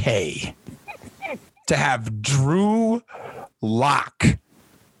okay to have Drew Lock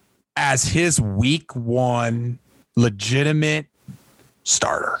as his week 1 legitimate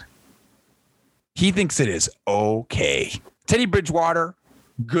starter. He thinks it is okay. Teddy Bridgewater,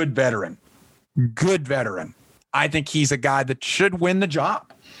 good veteran. Good veteran. I think he's a guy that should win the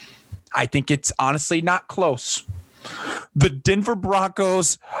job. I think it's honestly not close. The Denver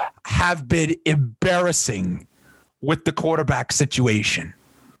Broncos have been embarrassing with the quarterback situation.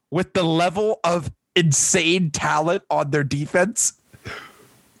 With the level of insane talent on their defense,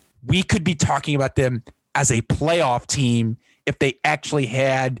 we could be talking about them as a playoff team if they actually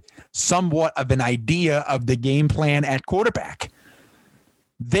had somewhat of an idea of the game plan at quarterback.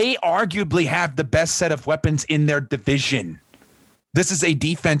 They arguably have the best set of weapons in their division. This is a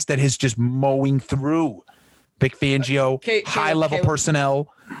defense that is just mowing through. Vic Fangio, high-level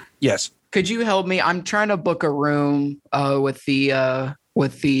personnel. Yes. Could you help me? I'm trying to book a room with the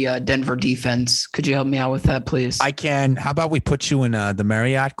Denver defense. Could you help me out with that, please? I can. How about we put you in the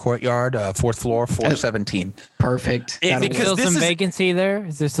Marriott Courtyard, 4th floor, 417. Perfect. Because still some vacancy there?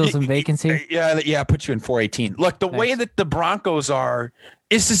 Is there still some vacancy? Yeah, put you in 418. Look, the way that the Broncos are,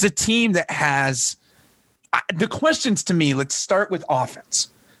 this is a team that has the questions to me. Let's start with offense.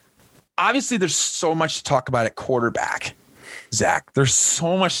 Obviously, there's so much to talk about at quarterback, Zach. There's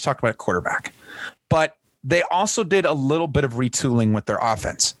so much to talk about at quarterback. But they also did a little bit of retooling with their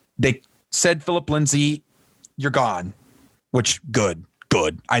offense. They said, Philip Lindsay, you're gone, which good.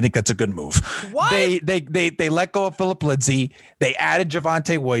 I think that's a good move. What? They let go of Philip Lindsay. They added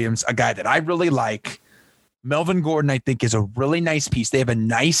Javonte Williams, a guy that I really like. Melvin Gordon, I think, is a really nice piece. They have a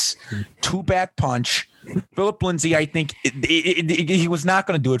nice 2-back punch. Philip Lindsay, I think he was not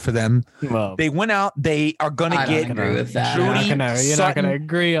going to do it for them. Well, they went out. They are going to get agree with that. Judy, you're not going to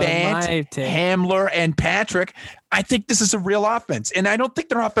agree on Bant, my take. Hamler, and Patrick. I think this is a real offense, and I don't think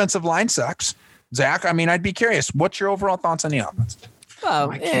their offensive line sucks. Zach, I mean, I'd be curious. What's your overall thoughts on the offense?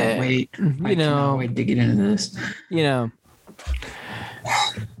 I can't wait. I cannot wait to get into this.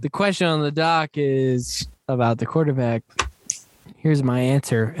 The question on the dock is about the quarterback. Here's my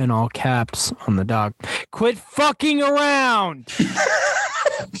answer in all caps on the dock. Quit fucking around.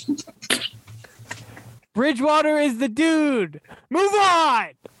 Bridgewater is the dude. Move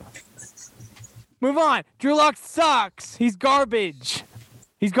on. Drew Lock sucks. He's garbage.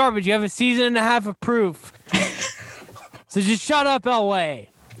 You have a season and a half of proof. So just shut up, Elway.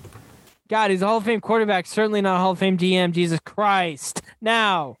 God, he's a Hall of Fame quarterback. Certainly not a Hall of Fame GM. Jesus Christ.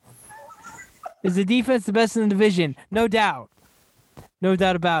 Now, is the defense the best in the division? No doubt. No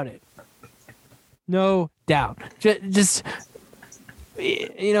doubt about it. No doubt. Just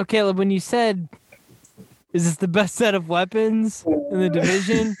Caleb, when you said, is this the best set of weapons in the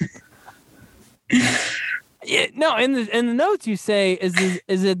division? No, in the notes you say,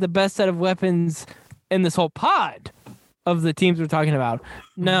 is it the best set of weapons in this whole pod of the teams we're talking about?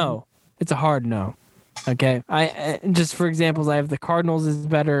 No, it's a hard no. Okay, I just for examples, I have the Cardinals is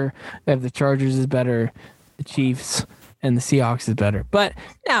better, I have the Chargers is better, the Chiefs and the Seahawks is better. But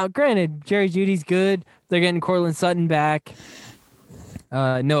now, granted, Jerry Jeudy's good. They're getting Cortland Sutton back.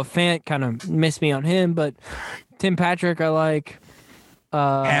 Noah Fant kind of missed me on him, but Tim Patrick I like.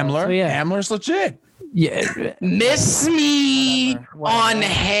 Hamler, so yeah. Hamler's legit. Yeah, miss me on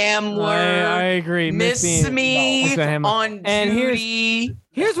Hamler. I agree. Miss me on and Judy.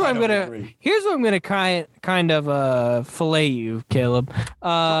 Here's what I'm gonna kind of fillet you, Caleb.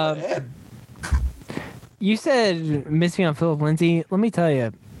 You said miss me on Philip Lindsay. Let me tell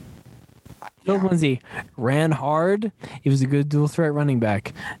you, Philip Lindsay ran hard. He was a good dual threat running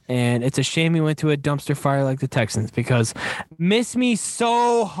back. And it's a shame he went to a dumpster fire like the Texans because miss me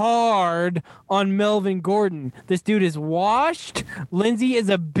so hard on Melvin Gordon. This dude is washed. Lindsay is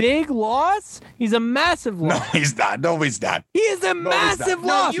a big loss. He's a massive loss. No, he's not. No, he's not. He is a massive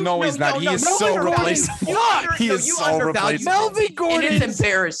loss. No, he's not. He is so replaceable. He is so replaceable. Melvin Gordon. It is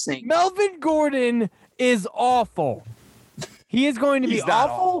embarrassing. Melvin Gordon is awful. He is going to be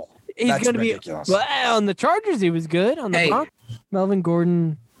awful. He's going to be well, on the Chargers. He was good on the Broncos. Melvin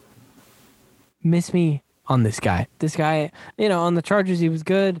Gordon, miss me on this guy. This guy, on the Chargers, he was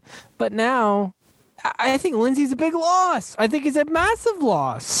good, but now I think Lindsay's a big loss. I think he's a massive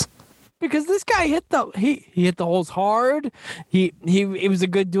loss because this guy hit the holes hard. He was a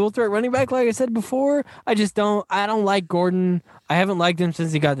good dual threat running back, like I said before. I don't like Gordon. I haven't liked him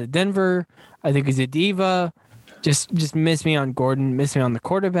since he got to Denver. I think he's a diva. Just miss me on Gordon. Miss me on the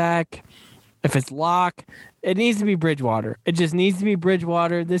quarterback. If it's Locke, it needs to be Bridgewater. It just needs to be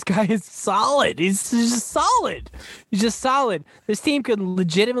Bridgewater. This guy is solid. He's just solid. He's just solid. This team could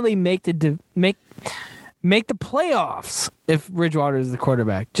legitimately make the playoffs if Bridgewater is the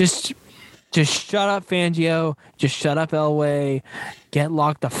quarterback. Just shut up, Fangio. Just shut up, Elway. Get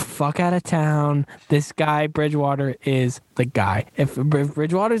locked the fuck out of town. This guy, Bridgewater, is the guy. If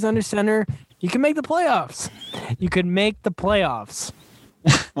Bridgewater's under center, you can make the playoffs. You can make the playoffs.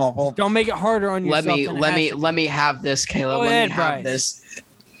 Well, don't make it harder on yourself. Let me have this, Caleb. Let me have this.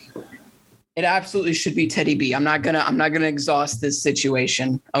 It absolutely should be Teddy B. I'm not gonna exhaust this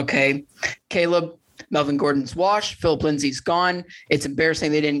situation. Okay, Caleb. Melvin Gordon's washed. Philip Lindsay's gone. It's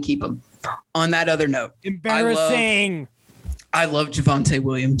embarrassing they didn't keep him. On that other note, embarrassing. I love Javonte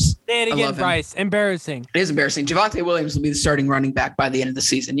Williams. Say it again, Bryce. Embarrassing. It is embarrassing. Javonte Williams will be the starting running back by the end of the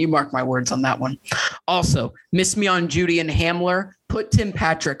season. You mark my words on that one. Also, miss me on Judy and Hamler. Put Tim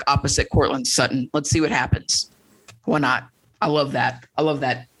Patrick opposite Cortland Sutton. Let's see what happens. Why not? I love that.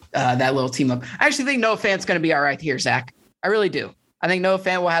 That little team up. I actually think Noah Fant's going to be all right here, Zach. I really do. I think Noah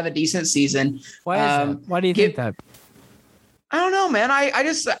Fant will have a decent season. Why is that? Why do you think that? I don't know, man.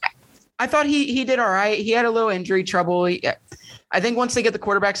 I thought he did all right. He had a little injury trouble. I think once they get the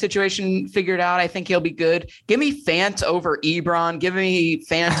quarterback situation figured out, I think he'll be good. Give me Fant over Ebron. Give me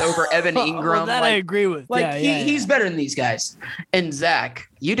Fant over Evan Ingram. Well, that I agree with. He's better than these guys. And Zach,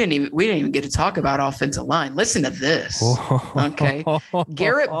 we didn't even get to talk about offensive line. Listen to this. Okay.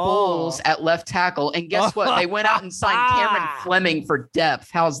 Garrett Bowles at left tackle. And guess what? They went out and signed Cameron Fleming for depth.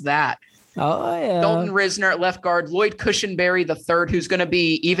 How's that? Oh, yeah. Dalton Risner at left guard, Lloyd Cushenberry III, who's going to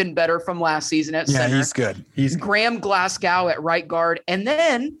be even better from last season at center. Yeah, he's good. Graham Glasgow at right guard. And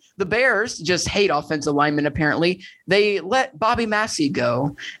then the Bears just hate offensive linemen, apparently. They let Bobby Massey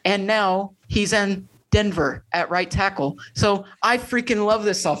go, and now he's in Denver at right tackle. So I freaking love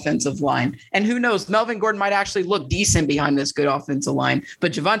this offensive line. And who knows, Melvin Gordon might actually look decent behind this good offensive line,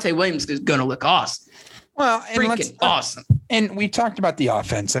 but Javonte Williams is going to look awesome. Well, freaking awesome. And we talked about the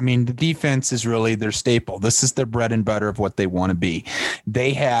offense. I mean, the defense is really their staple. This is their bread and butter of what they want to be.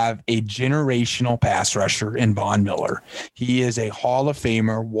 They have a generational pass rusher in Von Miller. He is a Hall of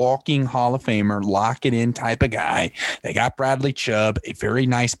Famer, walking Hall of Famer, lock it in type of guy. They got Bradley Chubb, a very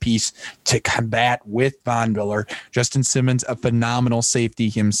nice piece to combat with Von Miller. Justin Simmons, a phenomenal safety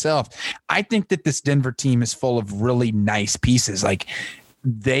himself. I think that this Denver team is full of really nice pieces. Like,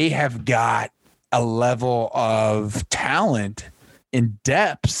 they have got a level of talent and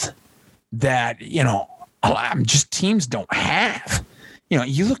depth that, just teams don't have.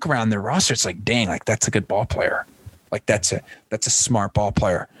 You look around their roster, it's like, dang, like that's a good ball player. Like that's a smart ball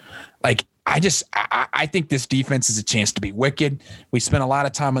player. Like I think this defense is a chance to be wicked. We spent a lot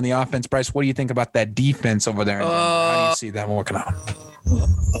of time on the offense. Bryce, what do you think about that defense over there? How do you see them working out?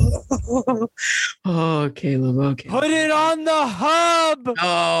 Oh, Caleb. Okay. Put it on the hub.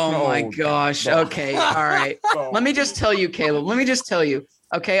 Oh my gosh. Okay. All right. Let me just tell you, Caleb.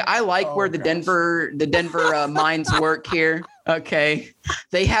 Okay. I like where the Denver minds work here. Okay.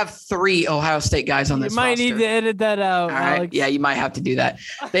 They have 3 Ohio State guys on this roster. You might need to edit that out, all right. Alex. Yeah, you might have to do that.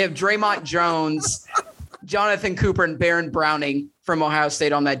 They have Draymond Jones, Jonathan Cooper, and Baron Browning from Ohio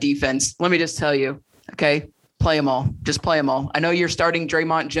State on that defense. Let me just tell you. Okay. Play them all. Just play them all. I know you're starting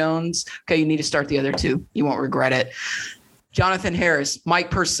Draymond Jones. Okay, you need to start the other 2. You won't regret it. Jonathan Harris, Mike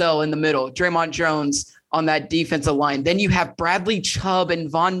Purcell in the middle, Draymond Jones on that defensive line. Then you have Bradley Chubb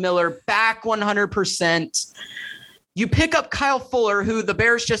and Von Miller back 100%. You pick up Kyle Fuller, who the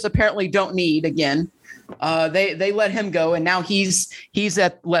Bears just apparently don't need again. They let him go, and now he's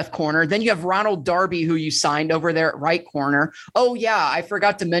at left corner. Then you have Ronald Darby, who you signed over there at right corner. Oh yeah, I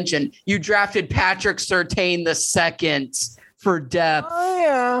forgot to mention you drafted Patrick Surtain II for depth. Oh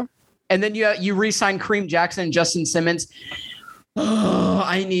yeah, and then you re-signed Kareem Jackson and Justin Simmons. Oh,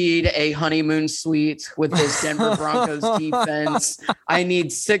 I need a honeymoon suite with this Denver Broncos defense. I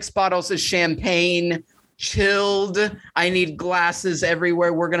need 6 bottles of champagne. Chilled. I need glasses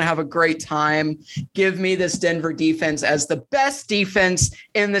everywhere. We're going to have a great time. Give me this Denver defense as the best defense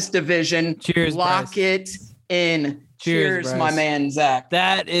in this division. Cheers. Lock it in. Cheers, my man, Zach.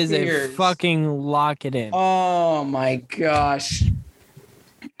 That is a fucking lock it in. Oh my gosh.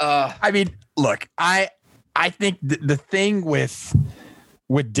 I mean, look, I think the thing with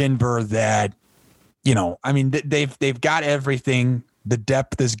Denver that, they've got everything. The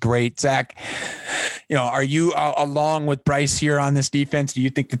depth is great. Zach, are you along with Bryce here on this defense? Do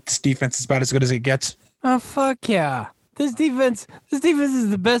you think that this defense is about as good as it gets? Oh, fuck yeah. This defense is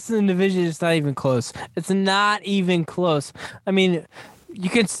the best in the division. It's not even close. It's not even close. I mean,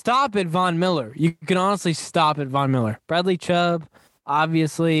 you can stop at Von Miller. You can honestly stop at Von Miller. Bradley Chubb,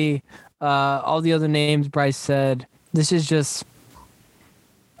 obviously. All the other names Bryce said. This is just.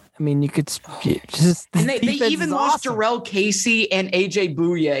 I mean, you could just. And they even lost Darrell Casey and AJ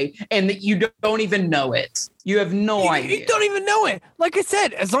Bouye, and you don't even know it. You have no idea. You don't even know it. Like I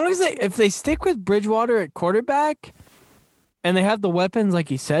said, as long as if they stick with Bridgewater at quarterback, and they have the weapons, like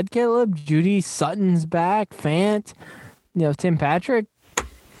you said, Caleb, Judy Sutton's back, Fant, Tim Patrick.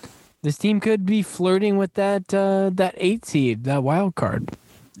 This team could be flirting with that 8 seed, that wild card.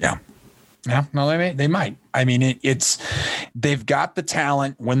 Yeah. Yeah, no, they might. I mean, they've got the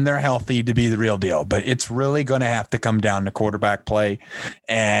talent when they're healthy to be the real deal, but it's really going to have to come down to quarterback play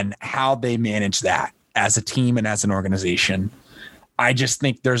and how they manage that as a team and as an organization. I just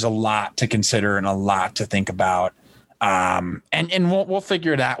think there's a lot to consider and a lot to think about. And we'll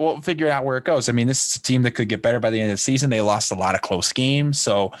figure it out. We'll figure out where it goes. I mean, this is a team that could get better by the end of the season. They lost a lot of close games,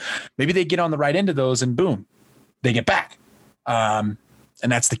 so maybe they get on the right end of those and boom, they get back.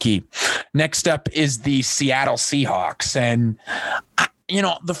 And that's the key. Next up is the Seattle Seahawks. And,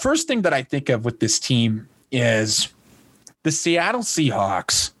 the first thing that I think of with this team is the Seattle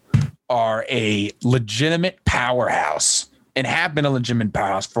Seahawks are a legitimate powerhouse and have been a legitimate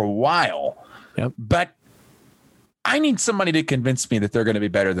powerhouse for a while. Yep. But I need somebody to convince me that they're going to be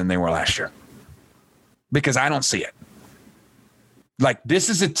better than they were last year, because I don't see it. Like, this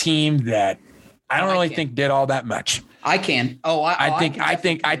is a team that I don't really think did all that much. I can. I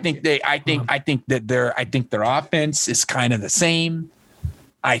think their offense is kind of the same.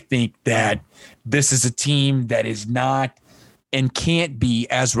 I think that this is a team that is not and can't be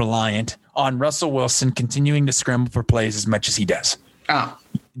as reliant on Russell Wilson continuing to scramble for plays as much as he does.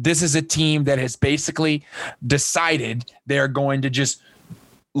 This is a team that has basically decided they're going to just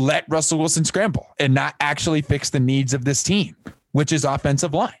let Russell Wilson scramble and not actually fix the needs of this team, which is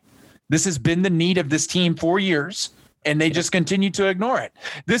offensive line. This has been the need of this team for years, and they just continue to ignore it.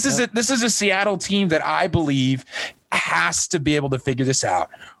 This is a Seattle team that I believe has to be able to figure this out.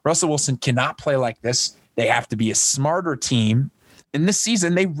 Russell Wilson cannot play like this. They have to be a smarter team. In this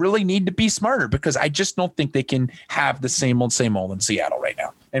season, they really need to be smarter, because I just don't think they can have the same old in Seattle right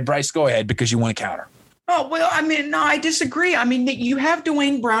now. And Bryce, go ahead, because you want to counter. Oh, well, I mean, no, I disagree. I mean, you have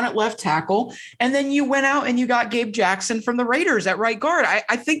Dwayne Brown at left tackle, and then you went out and you got Gabe Jackson from the Raiders at right guard.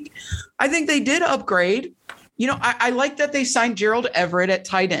 I think they did upgrade. I like that they signed Gerald Everett at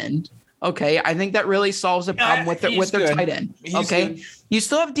tight end. Okay, I think that really solves a problem with their tight end. Okay, you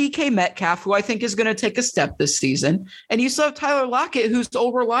still have DK Metcalf, who I think is going to take a step this season, and you still have Tyler Lockett, who's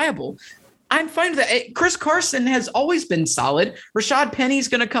so reliable. I'm fine with that. Chris Carson has always been solid. Rashad Penny's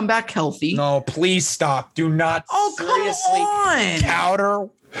going to come back healthy. No, please stop. Do not seriously counter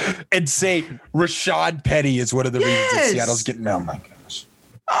and say Rashad Penny is one of the reasons that Seattle's getting. Oh my gosh.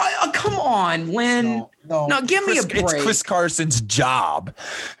 Come on, Lynn. No, give me a break. It's Chris Carson's job.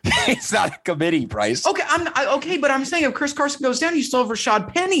 It's not a committee, Bryce. Okay, but I'm saying if Chris Carson goes down, you still have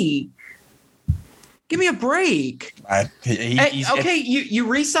Rashad Penny. Give me a break. You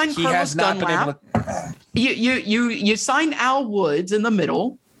re-signed Carlos Dunlap. You signed Al Woods in the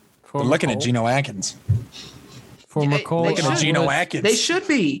middle. They're looking at Geno Atkins. For McColl. Looking at Geno Atkins. They should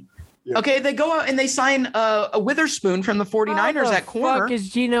be. Yeah. Okay, they go out and they sign a Witherspoon from the 49ers at corner. Fuck is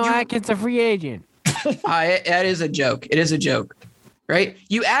Geno Atkins a free agent? That is a joke. It is a joke, right?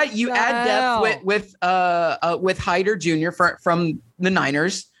 You add depth with Hyder Jr. from the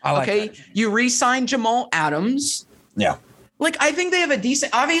Niners. Okay, you re-sign Jamal Adams. Yeah. Like, I think they have a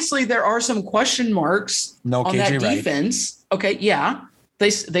decent. Obviously, there are some question marks on KJ that defense. Wright. Okay, yeah, they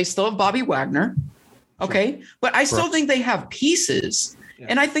still have Bobby Wagner. Okay, sure. But I still think they have pieces,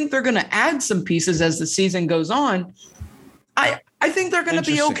 and I think they're going to add some pieces as the season goes on. I think they're going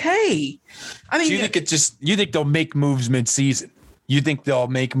to be okay. I mean, so you think they'll make moves mid-season? You think they'll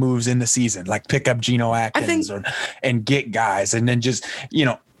make moves in the season, like pick up Geno Atkins and get guys, and then just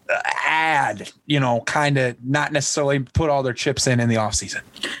add, kind of not necessarily put all their chips in the offseason.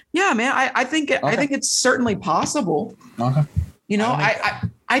 Yeah, man. I think it's certainly possible. Okay.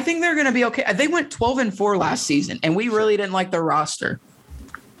 I think they're going to be okay. They went 12-4 last season, and we really didn't like their roster.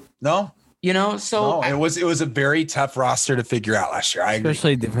 No. So it was a very tough roster to figure out last year. I agree.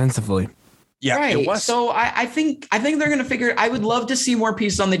 Especially defensively. Yeah, right. It was. So I think they're going to figure. I would love to see more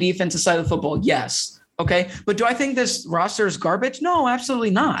pieces on the defensive side of the football. Yes. Okay. But do I think this roster is garbage? No,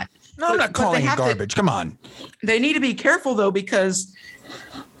 absolutely not. No, I'm not calling it garbage. Come on. They need to be careful though, because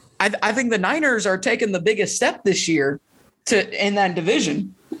I think the Niners are taking the biggest step this year in that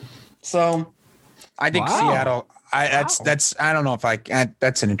division. So I think Seattle. That's I don't know if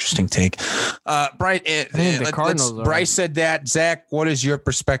that's an interesting take. Bryce, the Cardinals Bryce said that. Zach, what is your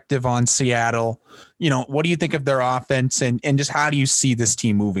perspective on Seattle? What do you think of their offense and just how do you see this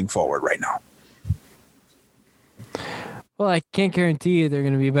team moving forward right now? Well, I can't guarantee you they're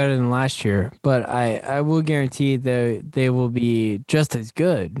going to be better than last year, but I will guarantee that they will be just as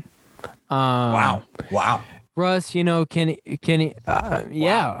good. Wow. Russ, can he?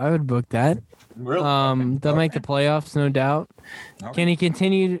 Yeah, I would book that. Really? They'll make the playoffs, no doubt. Okay.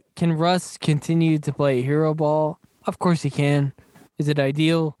 Can Russ continue to play hero ball? Of course he can. Is it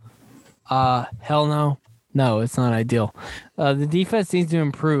ideal? Hell no. No, it's not ideal. The defense needs to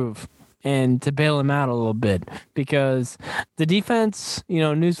improve and to bail him out a little bit because the defense,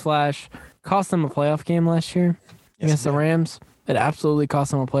 newsflash, cost them a playoff game last year against the Rams. It absolutely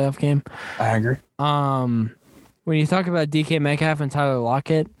cost them a playoff game. I agree. When you talk about DK Metcalf and Tyler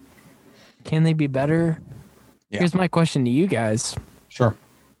Lockett, can they be better? Yeah. Here's my question to you guys. Sure.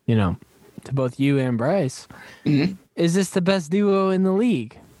 To both you and Bryce. Mm-hmm. Is this the best duo in the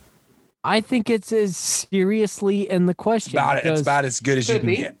league? I think it's as seriously in the question. It's about as good as you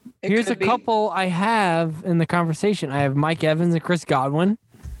can get. Here's a couple I have in the conversation. I have Mike Evans and Chris Godwin.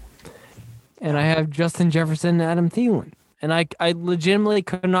 And I have Justin Jefferson and Adam Thielen. And I legitimately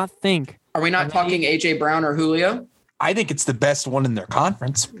could not think. Are we not talking A.J. Brown or Julio? I think it's the best one in their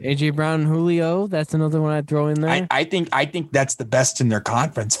conference. A.J. Brown and Julio, that's another one I'd throw in there. I think that's the best in their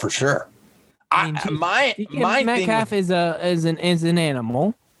conference for sure. My Metcalf is an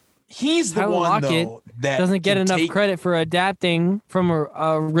animal. He's the one though that doesn't get enough credit for adapting from a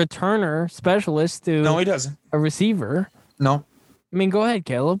returner specialist to No, he doesn't. A receiver. No. I mean, go ahead,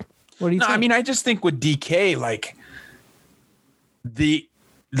 Caleb. What do you think? I mean, I just think with DK, like the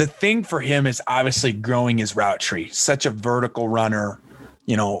thing for him is obviously growing his route tree. Such a vertical runner,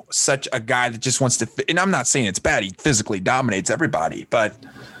 such a guy that just wants to fit. And I'm not saying it's bad. He physically dominates everybody, but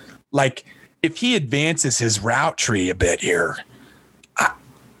like if he advances his route tree a bit here,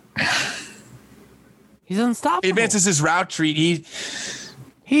 he's unstoppable. He advances his route tree.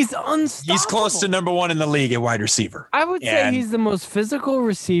 He's unstoppable. He's close to number one in the league at wide receiver. I would say he's the most physical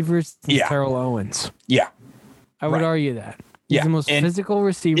receiver since Terrell Owens. Yeah. I would argue that. He's the most physical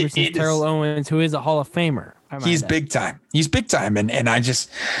receiver since Terrell Owens, who is a Hall of Famer. He's big time. He's big time. And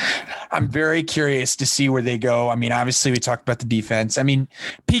I'm very curious to see where they go. I mean, obviously we talked about the defense. I mean,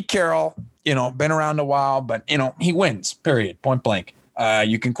 Pete Carroll, been around a while, but he wins, period, point blank.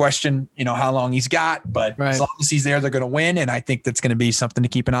 You can question, how long he's got, but as long as he's there, they're going to win. And I think that's going to be something to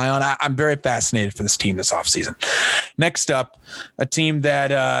keep an eye on. I'm very fascinated for this team this offseason. Next up, a team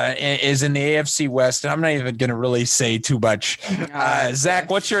that is in the AFC West. And I'm not even going to really say too much. Zach,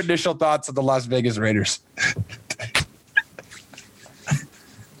 what's your initial thoughts of the Las Vegas Raiders?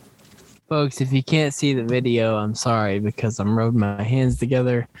 Folks, if you can't see the video, I'm sorry because I'm rubbing my hands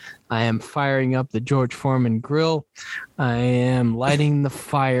together. I am firing up the George Foreman grill. I am lighting the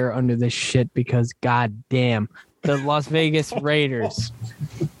fire under this shit because goddamn, the Las Vegas Raiders.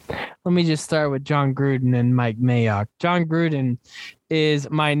 Let me just start with John Gruden and Mike Mayock. John Gruden is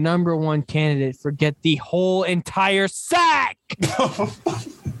my number one candidate for get the whole entire sack.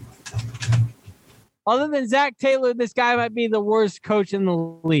 Other than Zach Taylor, this guy might be the worst coach in the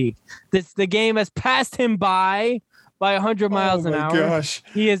league. The game has passed him by 100 miles an hour. Gosh.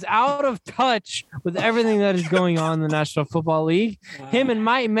 He is out of touch with everything that is going on in the National Football League. Wow. Him and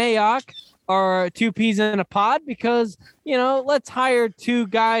Mike Mayock are two peas in a pod because, let's hire two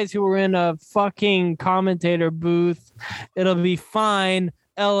guys who are in a fucking commentator booth. It'll be fine.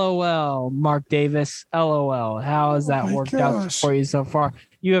 LOL, Mark Davis. LOL. How has that worked out for you so far?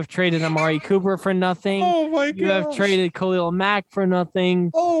 You have traded Amari Cooper for nothing. Oh, my God. You have traded Khalil Mack for nothing.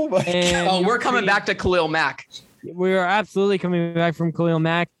 Oh, my God. Oh, we're coming back to Khalil Mack. We are absolutely coming back from Khalil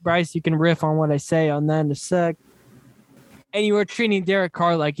Mack. Bryce, you can riff on what I say on that in a sec. And you are treating Derek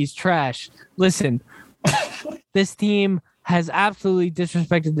Carr like he's trash. Listen, this team has absolutely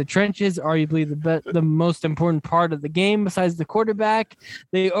disrespected the trenches, arguably the most important part of the game besides the quarterback.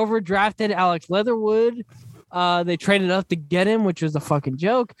 They overdrafted Alex Leatherwood. They traded up to get him, which was a fucking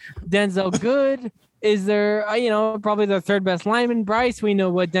joke. Denzel Good is their, probably their third best lineman. Bryce, we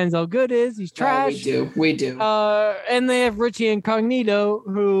know what Denzel Good is. He's trash. We do. And they have Richie Incognito,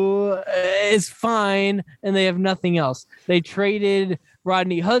 who is fine, and they have nothing else. They traded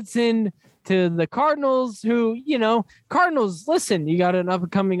Rodney Hudson to the Cardinals, who, Cardinals, listen, you got an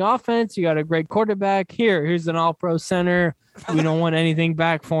up-and-coming offense. You got a great quarterback. Here's an all-pro center. We don't want anything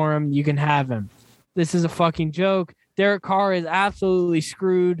back for him. You can have him. This is a fucking joke. Derek Carr is absolutely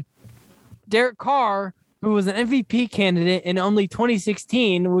screwed. Derek Carr, who was an MVP candidate in only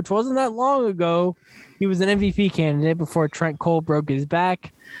 2016, which wasn't that long ago, He was an MVP candidate before Trent Cole broke his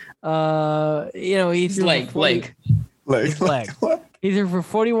back. He's leg. He threw for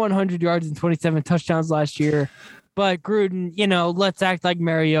 4,100 yards and 27 touchdowns last year. But Gruden, let's act like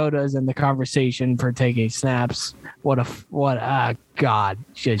Mariota's in the conversation for taking snaps. God,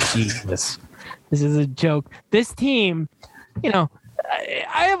 Jesus. This is a joke. This team, I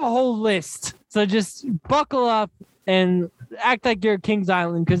have a whole list. So just buckle up and act like you're Kings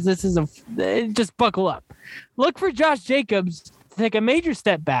Island because this is just buckle up. Look for Josh Jacobs to take a major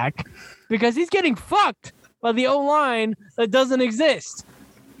step back because he's getting fucked by the O-line that doesn't exist.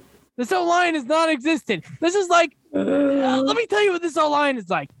 This O-line is non-existent. This is like, let me tell you what this O-line is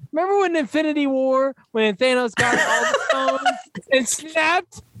like. Remember when Infinity War, when Thanos got all the stones and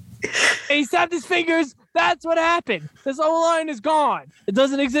snapped? And he snapped his fingers. That's what happened. This O-line is gone. It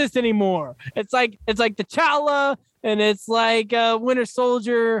doesn't exist anymore. It's like T'Challa and it's like Winter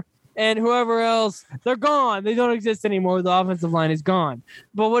Soldier and whoever else. They're gone. They don't exist anymore. The offensive line is gone.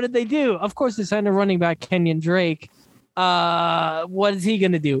 But what did they do? Of course, they signed a running back, Kenyon Drake. What is he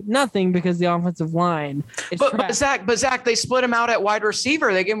going to do? Nothing because the offensive line is but Zach, they split him out at wide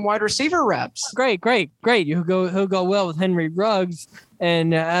receiver. They gave him wide receiver reps. Great. He'll go well with Henry Ruggs.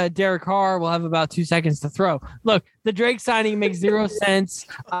 And Derek Carr will have about 2 seconds to throw. Look, the Drake signing makes zero sense.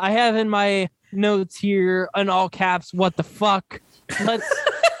 I have in my notes here in all caps, what the fuck?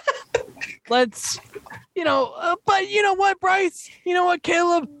 Let's, but you know what, Bryce? You know what,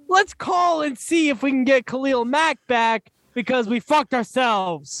 Caleb? Let's call and see if we can get Khalil Mack back because we fucked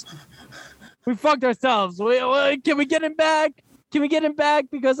ourselves. Can we get him back? Can we get him back?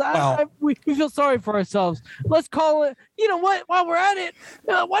 Because we feel sorry for ourselves. Let's call it. You know what? While we're at it,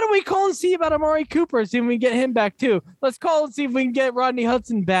 why don't we call and see about Amari Cooper? See if we can get him back too. Let's call and see if we can get Rodney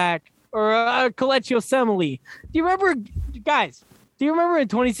Hudson back or Kelechi Osemele. Do you remember, guys? Do you remember in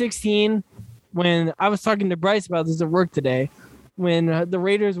 2016 when I was talking to Bryce about this at work today, when the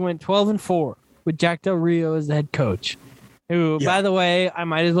Raiders went 12-4 with Jack Del Rio as the head coach, who, by the way, I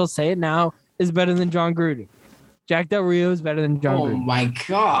might as well say it now, is better than John Gruden. Jack Del Rio is better than John Gruden. Oh, my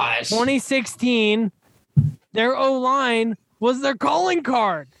gosh. 2016, their O-line was their calling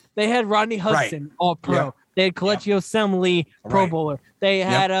card. They had Rodney Hudson, all-pro. Yeah. They had Kelechi Osemele, Pro Bowler. They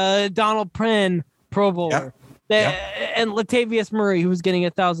had Donald Pren, Pro Bowler. And Latavius Murray, who was getting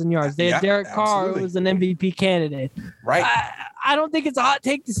 1,000 yards. They had Derek Carr, who was an MVP candidate. Right. I don't think it's a hot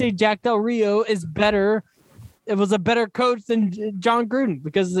take to say Jack Del Rio is better. It was a better coach than John Gruden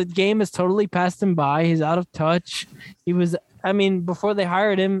because the game has totally passed him by. He's out of touch. Before they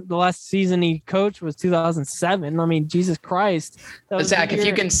hired him, the last season he coached was 2007. Jesus Christ. Zach, if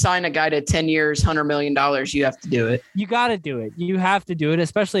you can sign a guy to 10 years, $100 million, you have to do it. You got to do it. You have to do it,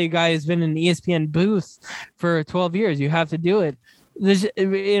 especially a guy who's been in the ESPN booth for 12 years. You have to do it.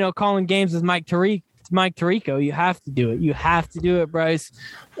 Calling games with Mike Tirico. You have to do it. You have to do it, Bryce.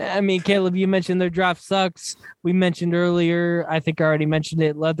 Caleb, you mentioned their draft sucks. We mentioned earlier, I think I already mentioned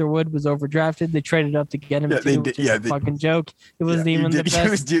it, Leatherwood was overdrafted. They traded up to get him. Fucking joke. It wasn't even the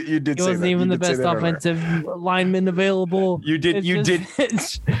best. It wasn't even the best offensive lineman available. You did.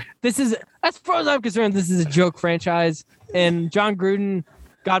 This is, as far as I'm concerned, this is a joke franchise. And John Gruden,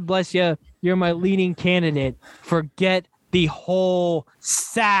 God bless you. You're my leading candidate. Forget the whole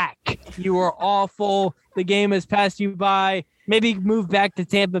sack. You are awful. The game has passed you by. Maybe move back to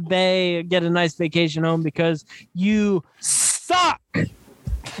Tampa Bay and get a nice vacation home because you suck. I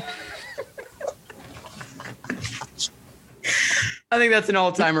think that's an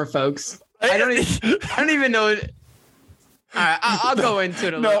all-timer, folks. I don't even know. All right, I'll go into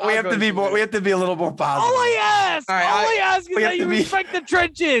it a little. No, we have to be a little more positive. All I ask is that you respect the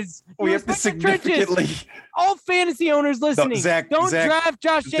trenches. We have to significantly. All fantasy owners listening, don't draft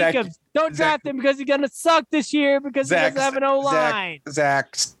Josh Jacobs. Don't draft him because he's going to suck this year because he doesn't have an O-line.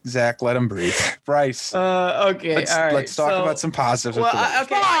 Zach, let him breathe. Bryce. Okay. Let's talk about some positives. Well,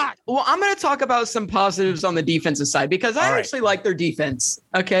 I'm going to talk about some positives on the defensive side because I actually like their defense.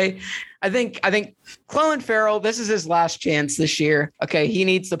 Okay. I think Clelin Ferrell, this is his last chance this year. Okay. He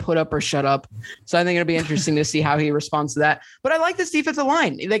needs to put up or shut up. So I think it'll be interesting to see how he responds to that. But I like this defensive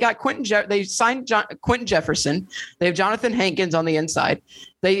line. They got they signed Quentin Jefferson. They have Jonathan Hankins on the inside.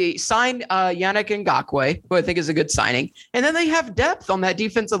 They signed Yannick Ngakoue, who I think is a good signing. And then they have depth on that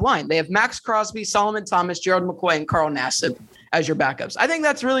defensive line. They have Max Crosby, Solomon Thomas, Gerald McCoy, and Carl Nassib as your backups. I think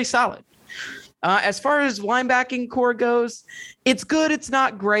that's really solid. As far as linebacking core goes, it's good. It's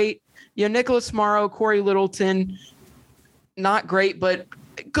not great. Nicholas Morrow, Corey Littleton, not great, but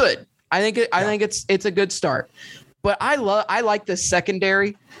good. I think it's a good start. But I like the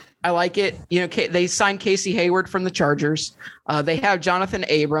secondary. I like it. They signed Casey Hayward from the Chargers. They have Jonathan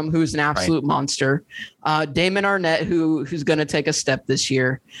Abram, who's an absolute monster. Damon Arnett, who's going to take a step this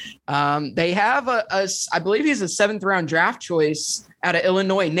year. They have I believe he's a 7th round draft choice out of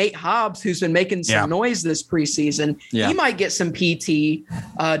Illinois, Nate Hobbs, who's been making some noise this preseason. Yeah. He might get some PT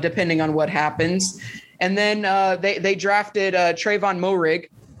depending on what happens. And then they drafted Trayvon Moehrig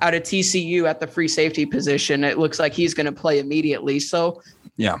out of TCU at the free safety position. It looks like he's going to play immediately. So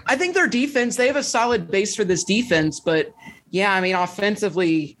yeah, I think their defense, they have a solid base for this defense, but yeah, I mean,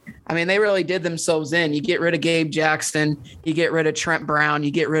 offensively, I mean, they really did themselves in. You get rid of Gabe Jackson, you get rid of Trent Brown,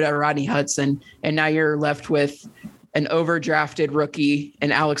 you get rid of Rodney Hudson, and now you're left with an overdrafted rookie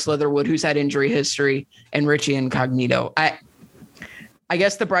and Alex Leatherwood, who's had injury history, and Richie Incognito. I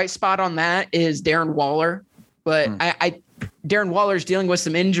guess the bright spot on that is Darren Waller, but Darren Waller's dealing with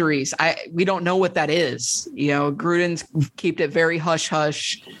some injuries. We don't know what that is. Gruden's kept it very hush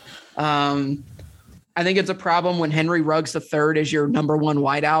hush. I think it's a problem when Henry Ruggs III is your number one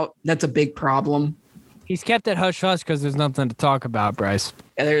wideout. That's a big problem. He's kept it hush hush because there's nothing to talk about, Bryce.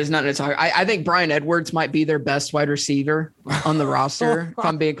 Yeah, there's nothing to talk. I think Bryan Edwards might be their best wide receiver on the roster. If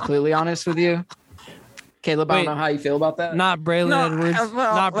I'm being completely honest with you. Caleb, I don't know how you feel about that. Not Braylon Edwards.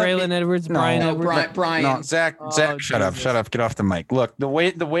 Not Braylon Edwards. Bryan Edwards. Brian. No, Zach, shut up. Get off the mic. Look, the way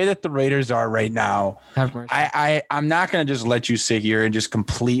that the Raiders are right now, I'm not going to just let you sit here and just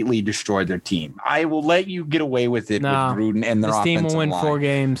completely destroy their team. I will let you get away with it with Gruden and their offensive line. This team will win 4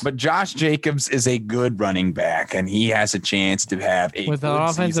 games. But Josh Jacobs is a good running back, and he has a chance to have a good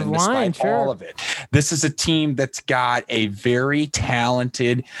offensive line. Sure. All of it. This is a team that's got a very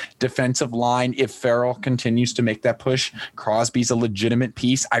talented defensive line. If Farrell continues to make that push, Crosby's a legitimate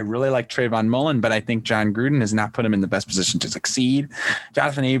piece. I really like Trayvon Mullen, but I think John Gruden has not put him in the best position to succeed.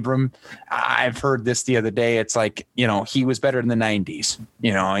 Jonathan Abram, I've heard this the other day. It's like, he was better in the 90s.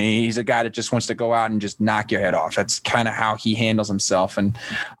 He's a guy that just wants to go out and just knock your head off. That's kind of how he handles himself. And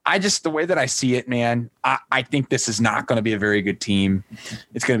the way that I see it, man, I think this is not going to be a very good team.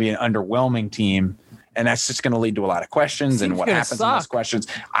 It's going to be an underwhelming team. And that's just going to lead to a lot of questions and what happens in those questions.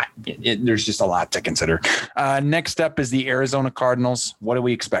 There's just a lot to consider. Next up is the Arizona Cardinals. What do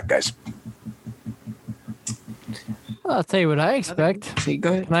we expect, guys? Well, I'll tell you what I expect.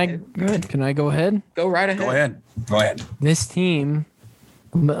 Go ahead. Can I go ahead? Go right ahead. Go ahead. This team,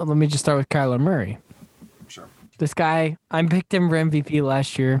 let me just start with Kyler Murray. Sure. This guy, I picked him for MVP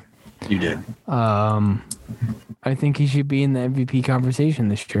last year. You did. I think he should be in the MVP conversation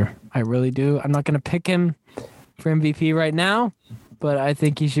this year. I really do. I'm not going to pick him for MVP right now, but I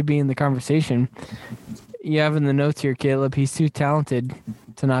think he should be in the conversation. You have in the notes here, Caleb, he's too talented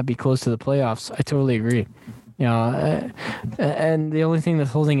to not be close to the playoffs. I totally agree. And the only thing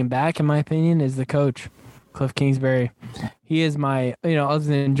that's holding him back, in my opinion, is the coach, Cliff Kingsbury. He is my, other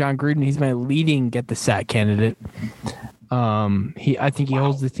than John Gruden, he's my leading get the sack candidate. I think he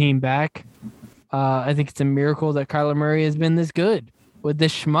holds the team back. I think it's a miracle that Kyler Murray has been this good with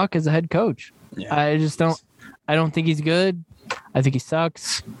this schmuck as a head coach. Yeah. I don't think he's good. I think he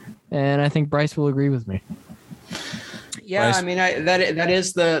sucks. And I think Bryce will agree with me. Yeah, Bryce? I mean, that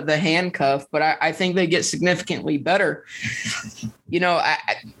is the handcuff, but I think they get significantly better.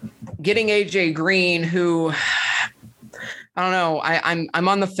 Getting AJ Green, who I don't know, I'm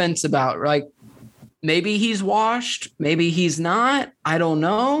on the fence about. Like, maybe he's washed, maybe he's not. I don't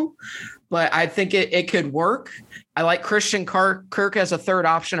know. But I think it could work. I like Christian Kirk as a third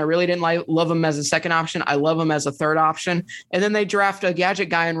option. I really didn't love him as a second option. I love him as a third option. And then they draft a gadget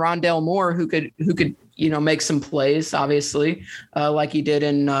guy in Rondale Moore who could make some plays, obviously, like he did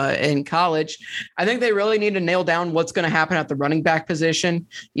in college. I think they really need to nail down what's going to happen at the running back position.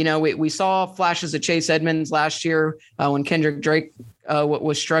 We saw flashes of Chase Edmonds last year when Kendrick Drake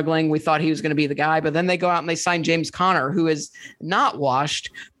was struggling. We thought he was going to be the guy, but then they go out and they sign James Conner, who is not washed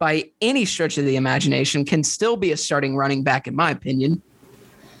by any stretch of the imagination, can still be a starting running back, in my opinion.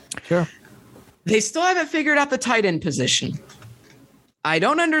 Sure. They still haven't figured out the tight end position. I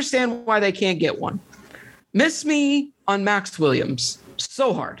don't understand why they can't get one. Miss me on Max Williams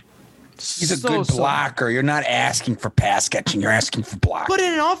so hard. He's a good blocker. You're not asking for pass catching. You're asking for block. But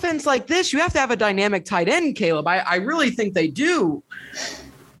in an offense like this, you have to have a dynamic tight end, Caleb. I really think they do.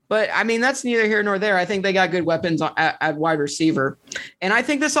 But, I mean, that's neither here nor there. I think they got good weapons at wide receiver. And I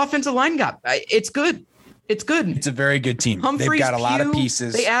think this offensive line it's good. It's good. It's a very good team. Humphreys, they've got a lot of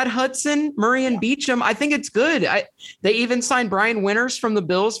pieces. They add Hudson, Murray, and Beachum. I think it's good. They even signed Brian Winters from the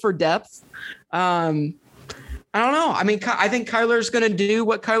Bills for depth. I don't know. I mean, I think Kyler's going to do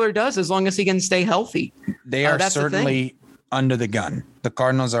what Kyler does as long as he can stay healthy. They are certainly under the gun. The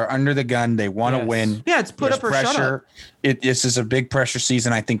Cardinals are under the gun. They want to win. Yeah, it's put up or pressure. shut up. This is a big pressure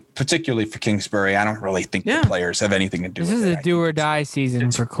season, I think, particularly for Kingsbury. I don't really think the players have anything to do with it. This is a do or die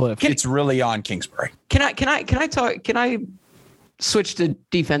season for Cliff. It's really on Kingsbury. Can I switch to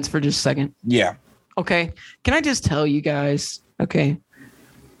defense for just a second? Yeah. Okay. Can I just tell you guys? Okay.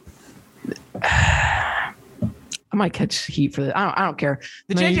 I might catch heat for this. I don't care.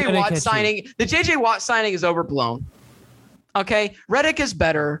 The JJ Watt signing is overblown. Okay. Reddick is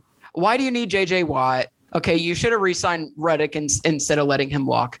better. Why do you need JJ Watt? Okay, you should have re-signed Reddick instead of letting him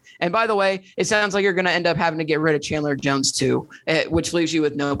walk. And by the way, it sounds like you're going to end up having to get rid of Chandler Jones too, which leaves you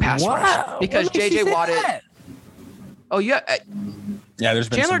with no pass rush because JJ Watt is. Oh yeah, yeah. There's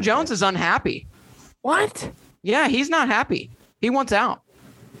been Chandler Jones is unhappy. What? Yeah, he's not happy. He wants out.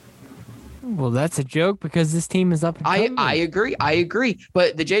 Well, that's a joke because this team is up. I agree.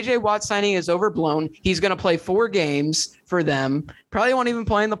 But the JJ Watt signing is overblown. He's going to play 4 games for them. Probably won't even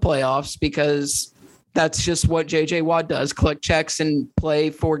play in the playoffs because that's just what JJ Watt does. Collect checks and play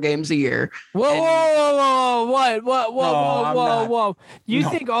 4 games a year. Whoa. What? You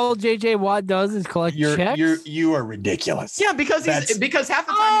think all JJ Watt does is collect checks? You are ridiculous. Yeah, because half the time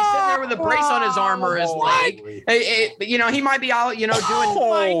he's sitting there with a brace on his arm or his leg. He might be out,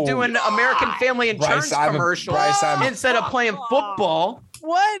 doing American Family Insurance commercials instead of playing football.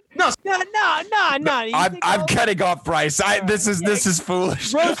 What? No. I'm cutting off Bryce. This is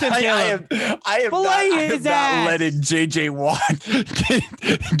foolish. I am not letting JJ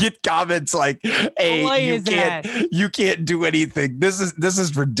Watt get comments like, "Hey, you can't do anything." This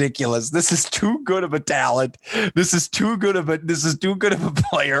is ridiculous. This is too good of a talent. This is too good of a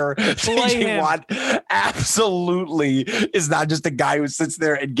player. JJ Watt absolutely is not just a guy who sits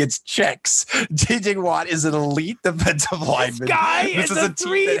there and gets checks. JJ Watt is an elite defensive lineman. This guy is a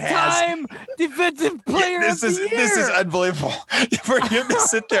 3-time defensive player of the year. This is unbelievable. For him to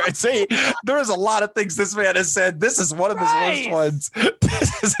sit there and say, there's a lot of things this man has said. This is one of his worst ones.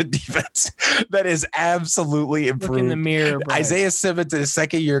 This is a defense that is absolutely improved. Look in the mirror, Bryce. Isaiah Simmons in his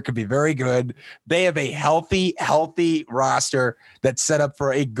second year could be very good. They have a healthy roster that's set up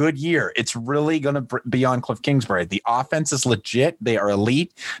for a good year. It's really going to be on Cliff Kingsbury. The offense is legit. They are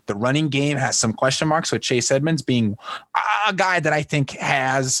elite. The running game has some question marks with Chase Edmonds being a guy that I think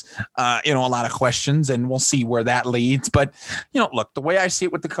has, a lot of questions, and we'll see where that leads. But, look, the way I see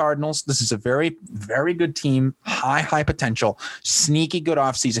it with the Cardinals, this is a very, very good team, high potential, sneaky good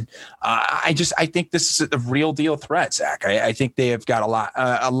offseason. I think this is a real deal threat, Zach. I think they have got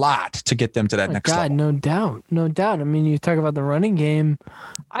a lot to get them to that next level. No doubt. I mean, you talk about the running game.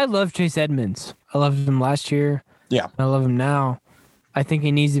 I love Chase Edmonds. I loved him last year. Yeah. I love him now. I think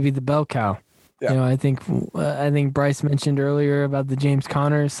he needs to be the bell cow. Yeah. I think Bryce mentioned earlier about the James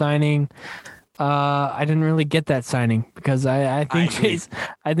Conner signing. I didn't really get that signing because I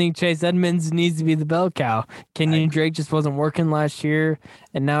think Chase Edmonds needs to be the bell cow. Kenyon Drake just wasn't working last year,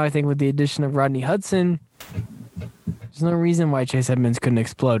 and now I think with the addition of Rodney Hudson, there's no reason why Chase Edmonds couldn't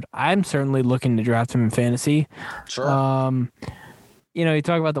explode. I'm certainly looking to draft him in fantasy. Sure. You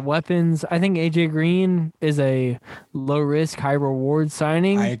talk about the weapons. I think AJ Green is a low risk, high reward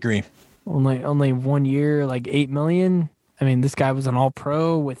signing. I agree. Only 1 year, like $8 million. I mean, this guy was an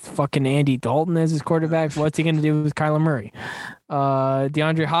all-pro with fucking Andy Dalton as his quarterback. What's he going to do with Kyler Murray?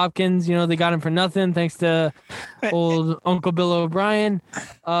 DeAndre Hopkins, they got him for nothing thanks to old Uncle Bill O'Brien.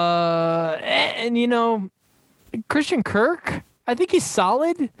 And Christian Kirk, I think he's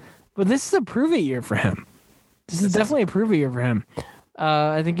solid, but this is a prove-it year for him. This is definitely a prove-it year for him.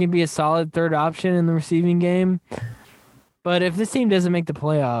 I think he'd be a solid third option in the receiving game. But if this team doesn't make the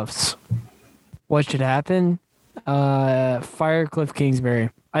playoffs, what should happen? Fire Cliff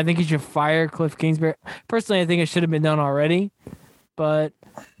Kingsbury. I think you should fire Cliff Kingsbury. Personally, I think it should have been done already. But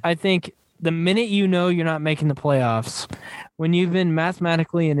I think the minute you're not making the playoffs, when you've been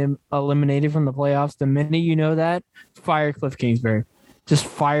mathematically eliminated from the playoffs, the minute you know that, fire Cliff Kingsbury. Just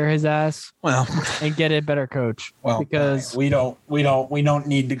fire his ass. And get a better coach. Because we don't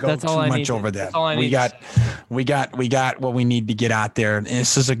need to go too much over that. We got what we need to get out there. And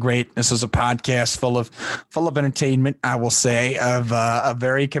this is a podcast full of entertainment, I will say, of a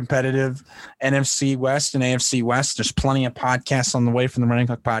very competitive NFC West and AFC West. There's plenty of podcasts on the way from the Running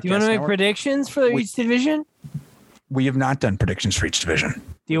Hook Podcast. Do you want to make predictions for each division? We have not done predictions for each division.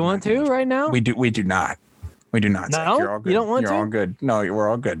 Do you want to right now? We do not. We do not. No, you're all good. You don't want You're to? all good. No, we're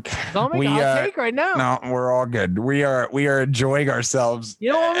all good. Don't make a hot take right now. No, we're all good. We are enjoying ourselves.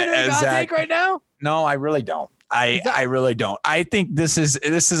 You don't want me to make a hot take right now? No, I really don't. I really don't. I think this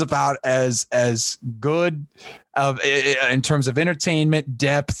is about as good in terms of entertainment,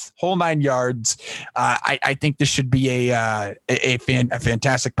 depth, whole 9 yards. I think this should be a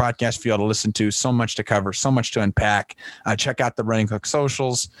fantastic podcast for you all to listen to. So much to cover, so much to unpack. Check out the Running Hook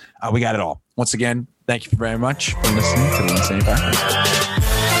socials. We got it all. Once again, thank you very much for listening to the LynnSanity podcast.